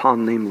calls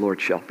upon the name of the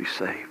Lord shall be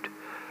saved.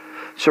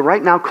 So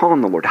right now, call on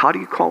the Lord. How do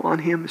you call on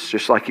Him? It's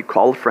just like you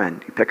call a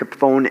friend. You pick up the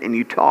phone and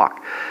you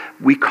talk.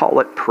 We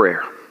call it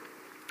prayer.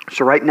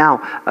 So right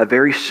now, a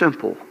very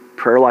simple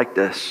prayer like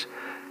this.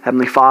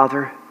 Heavenly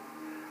Father,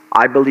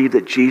 I believe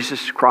that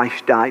Jesus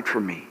Christ died for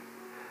me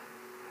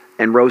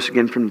and rose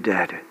again from the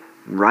dead.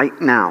 And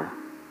right now,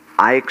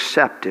 I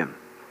accept Him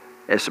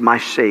as my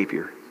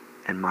Savior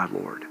and my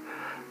Lord.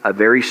 A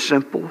very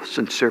simple,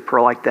 sincere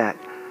prayer like that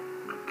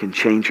can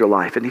change your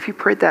life. And if you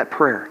prayed that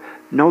prayer,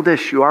 know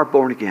this, you are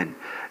born again.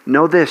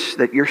 Know this,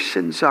 that your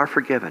sins are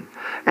forgiven.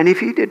 And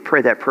if you did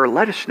pray that prayer,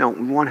 let us know.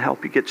 We want to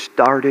help you get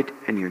started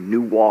in your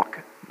new walk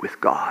with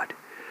God.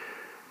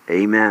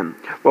 Amen.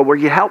 Well, were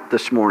you helped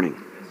this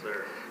morning? Yes,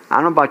 sir. I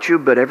don't know about you,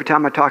 but every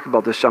time I talk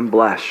about this, I'm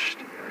blessed.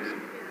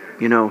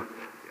 You know,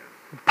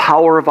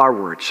 power of our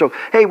words. So,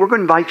 hey, we're going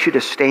to invite you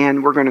to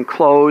stand. We're going to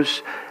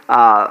close.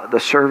 the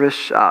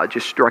service,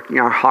 just directing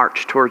our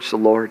hearts towards the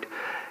Lord,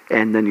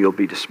 and then you'll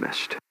be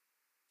dismissed.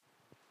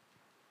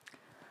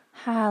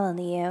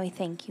 Hallelujah. We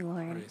thank you,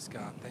 Lord. Praise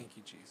God. Thank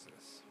you,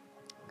 Jesus.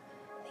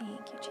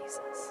 Thank you,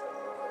 Jesus.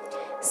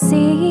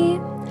 See,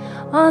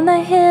 on the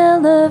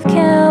hill of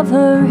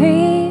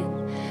Calvary,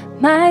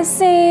 my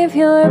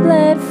Savior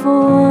bled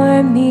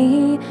for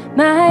me.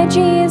 My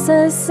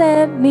Jesus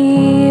set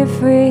me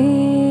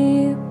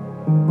free.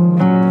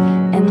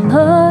 And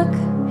look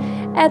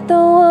at the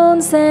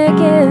wounds that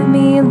give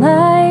me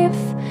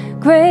life,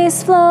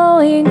 grace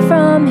flowing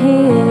from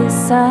His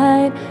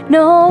side,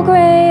 no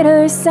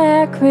greater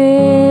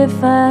sacrifice.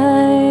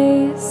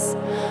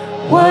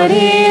 What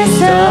He's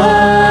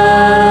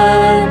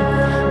done,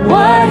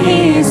 what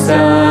He's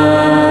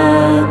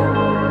done,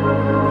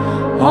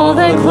 all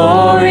the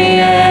glory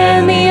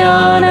and the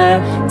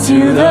honor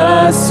to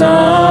the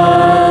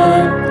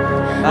Son.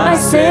 My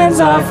sins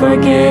are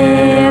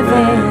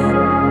forgiven,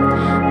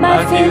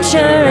 my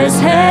future is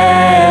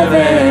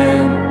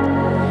heaven.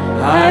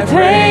 I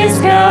praise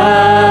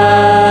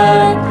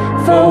God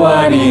for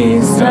what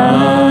He's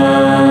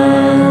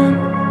done.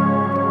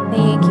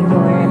 Thank you,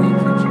 Lord.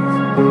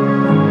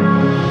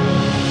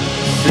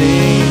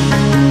 Sing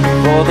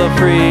for the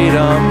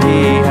freedom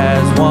He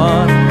has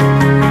won.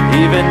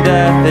 Even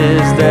death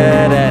is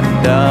dead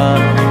and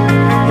done.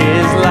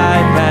 His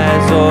life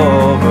has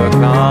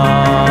overcome.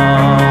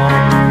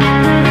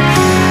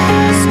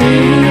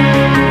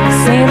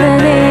 Say the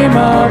name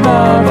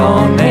above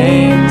all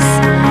names,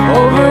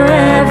 over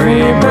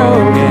every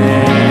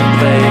broken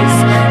place.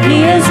 He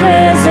is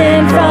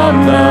risen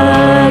from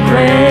the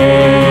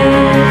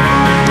grave.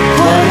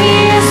 What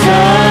He's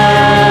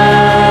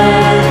done,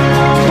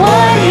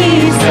 what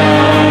He's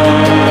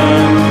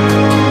done,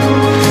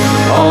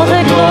 all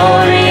the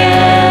glory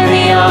and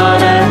the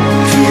honor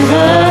to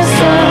the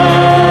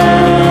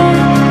Son.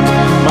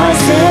 My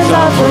sins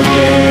are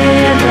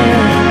forgiven,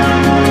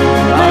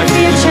 my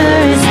future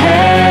is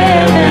heaven.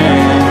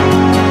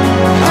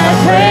 I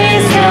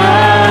praise God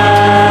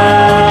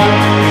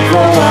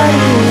for what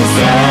He's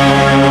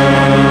done.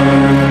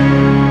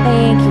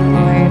 Thank you,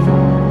 Lord.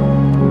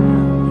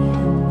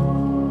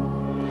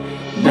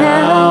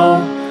 Now,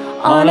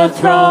 on a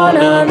throne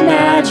of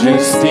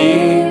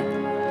majesty,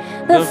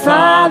 the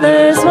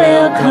Father's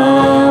will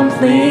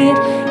complete.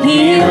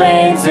 He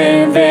reigns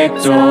in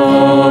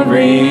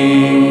victory.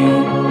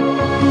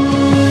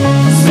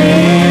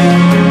 Sing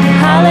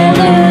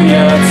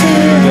hallelujah to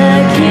the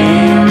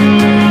King.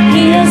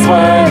 He is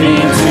worthy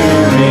to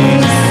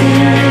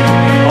receive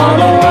all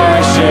the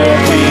worship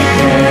we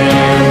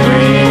can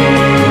bring.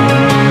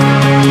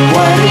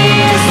 What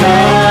He's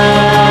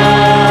done,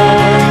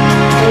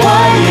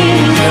 what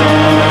He's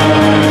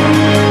done,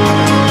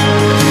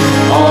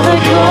 all the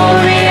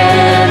glory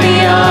and the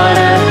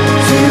honor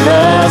to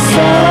the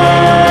Son.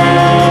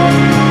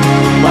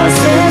 My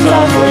sins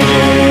are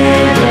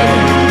forgiven,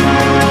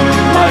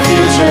 my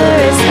future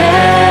is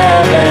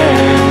heaven.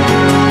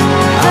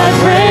 I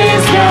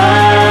praise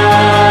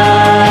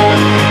God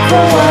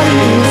for what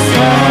He's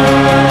done.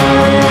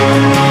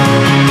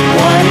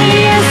 What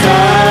He's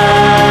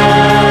done,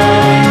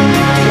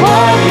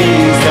 what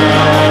He's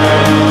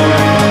done,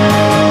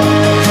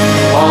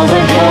 all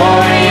the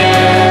glory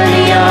and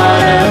the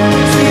honor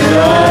to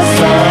the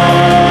Son.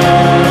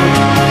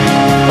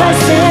 My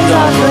sins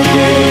are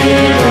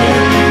forgiven,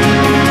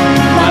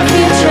 my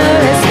future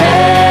is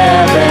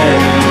heaven.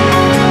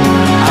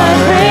 I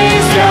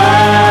praise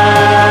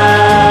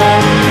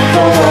God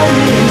for what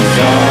He's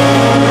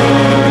done.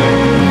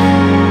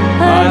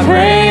 I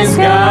praise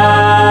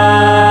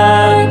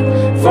God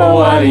for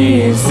what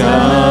He's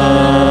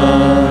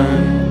done.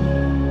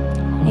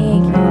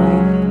 Thank you,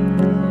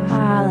 Lord.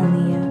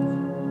 Hallelujah.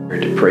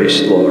 Praise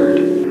the Lord.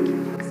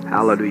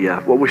 Hallelujah.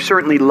 Well, we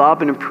certainly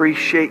love and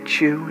appreciate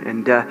you,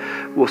 and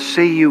we'll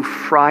see you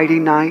Friday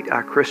night,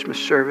 our Christmas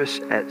service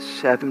at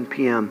 7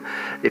 p.m.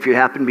 If you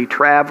happen to be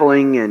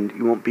traveling and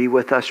you won't be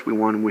with us, we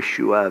want to wish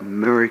you a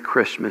Merry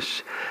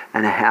Christmas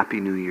and a Happy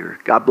New Year.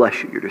 God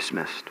bless you. You're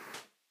dismissed.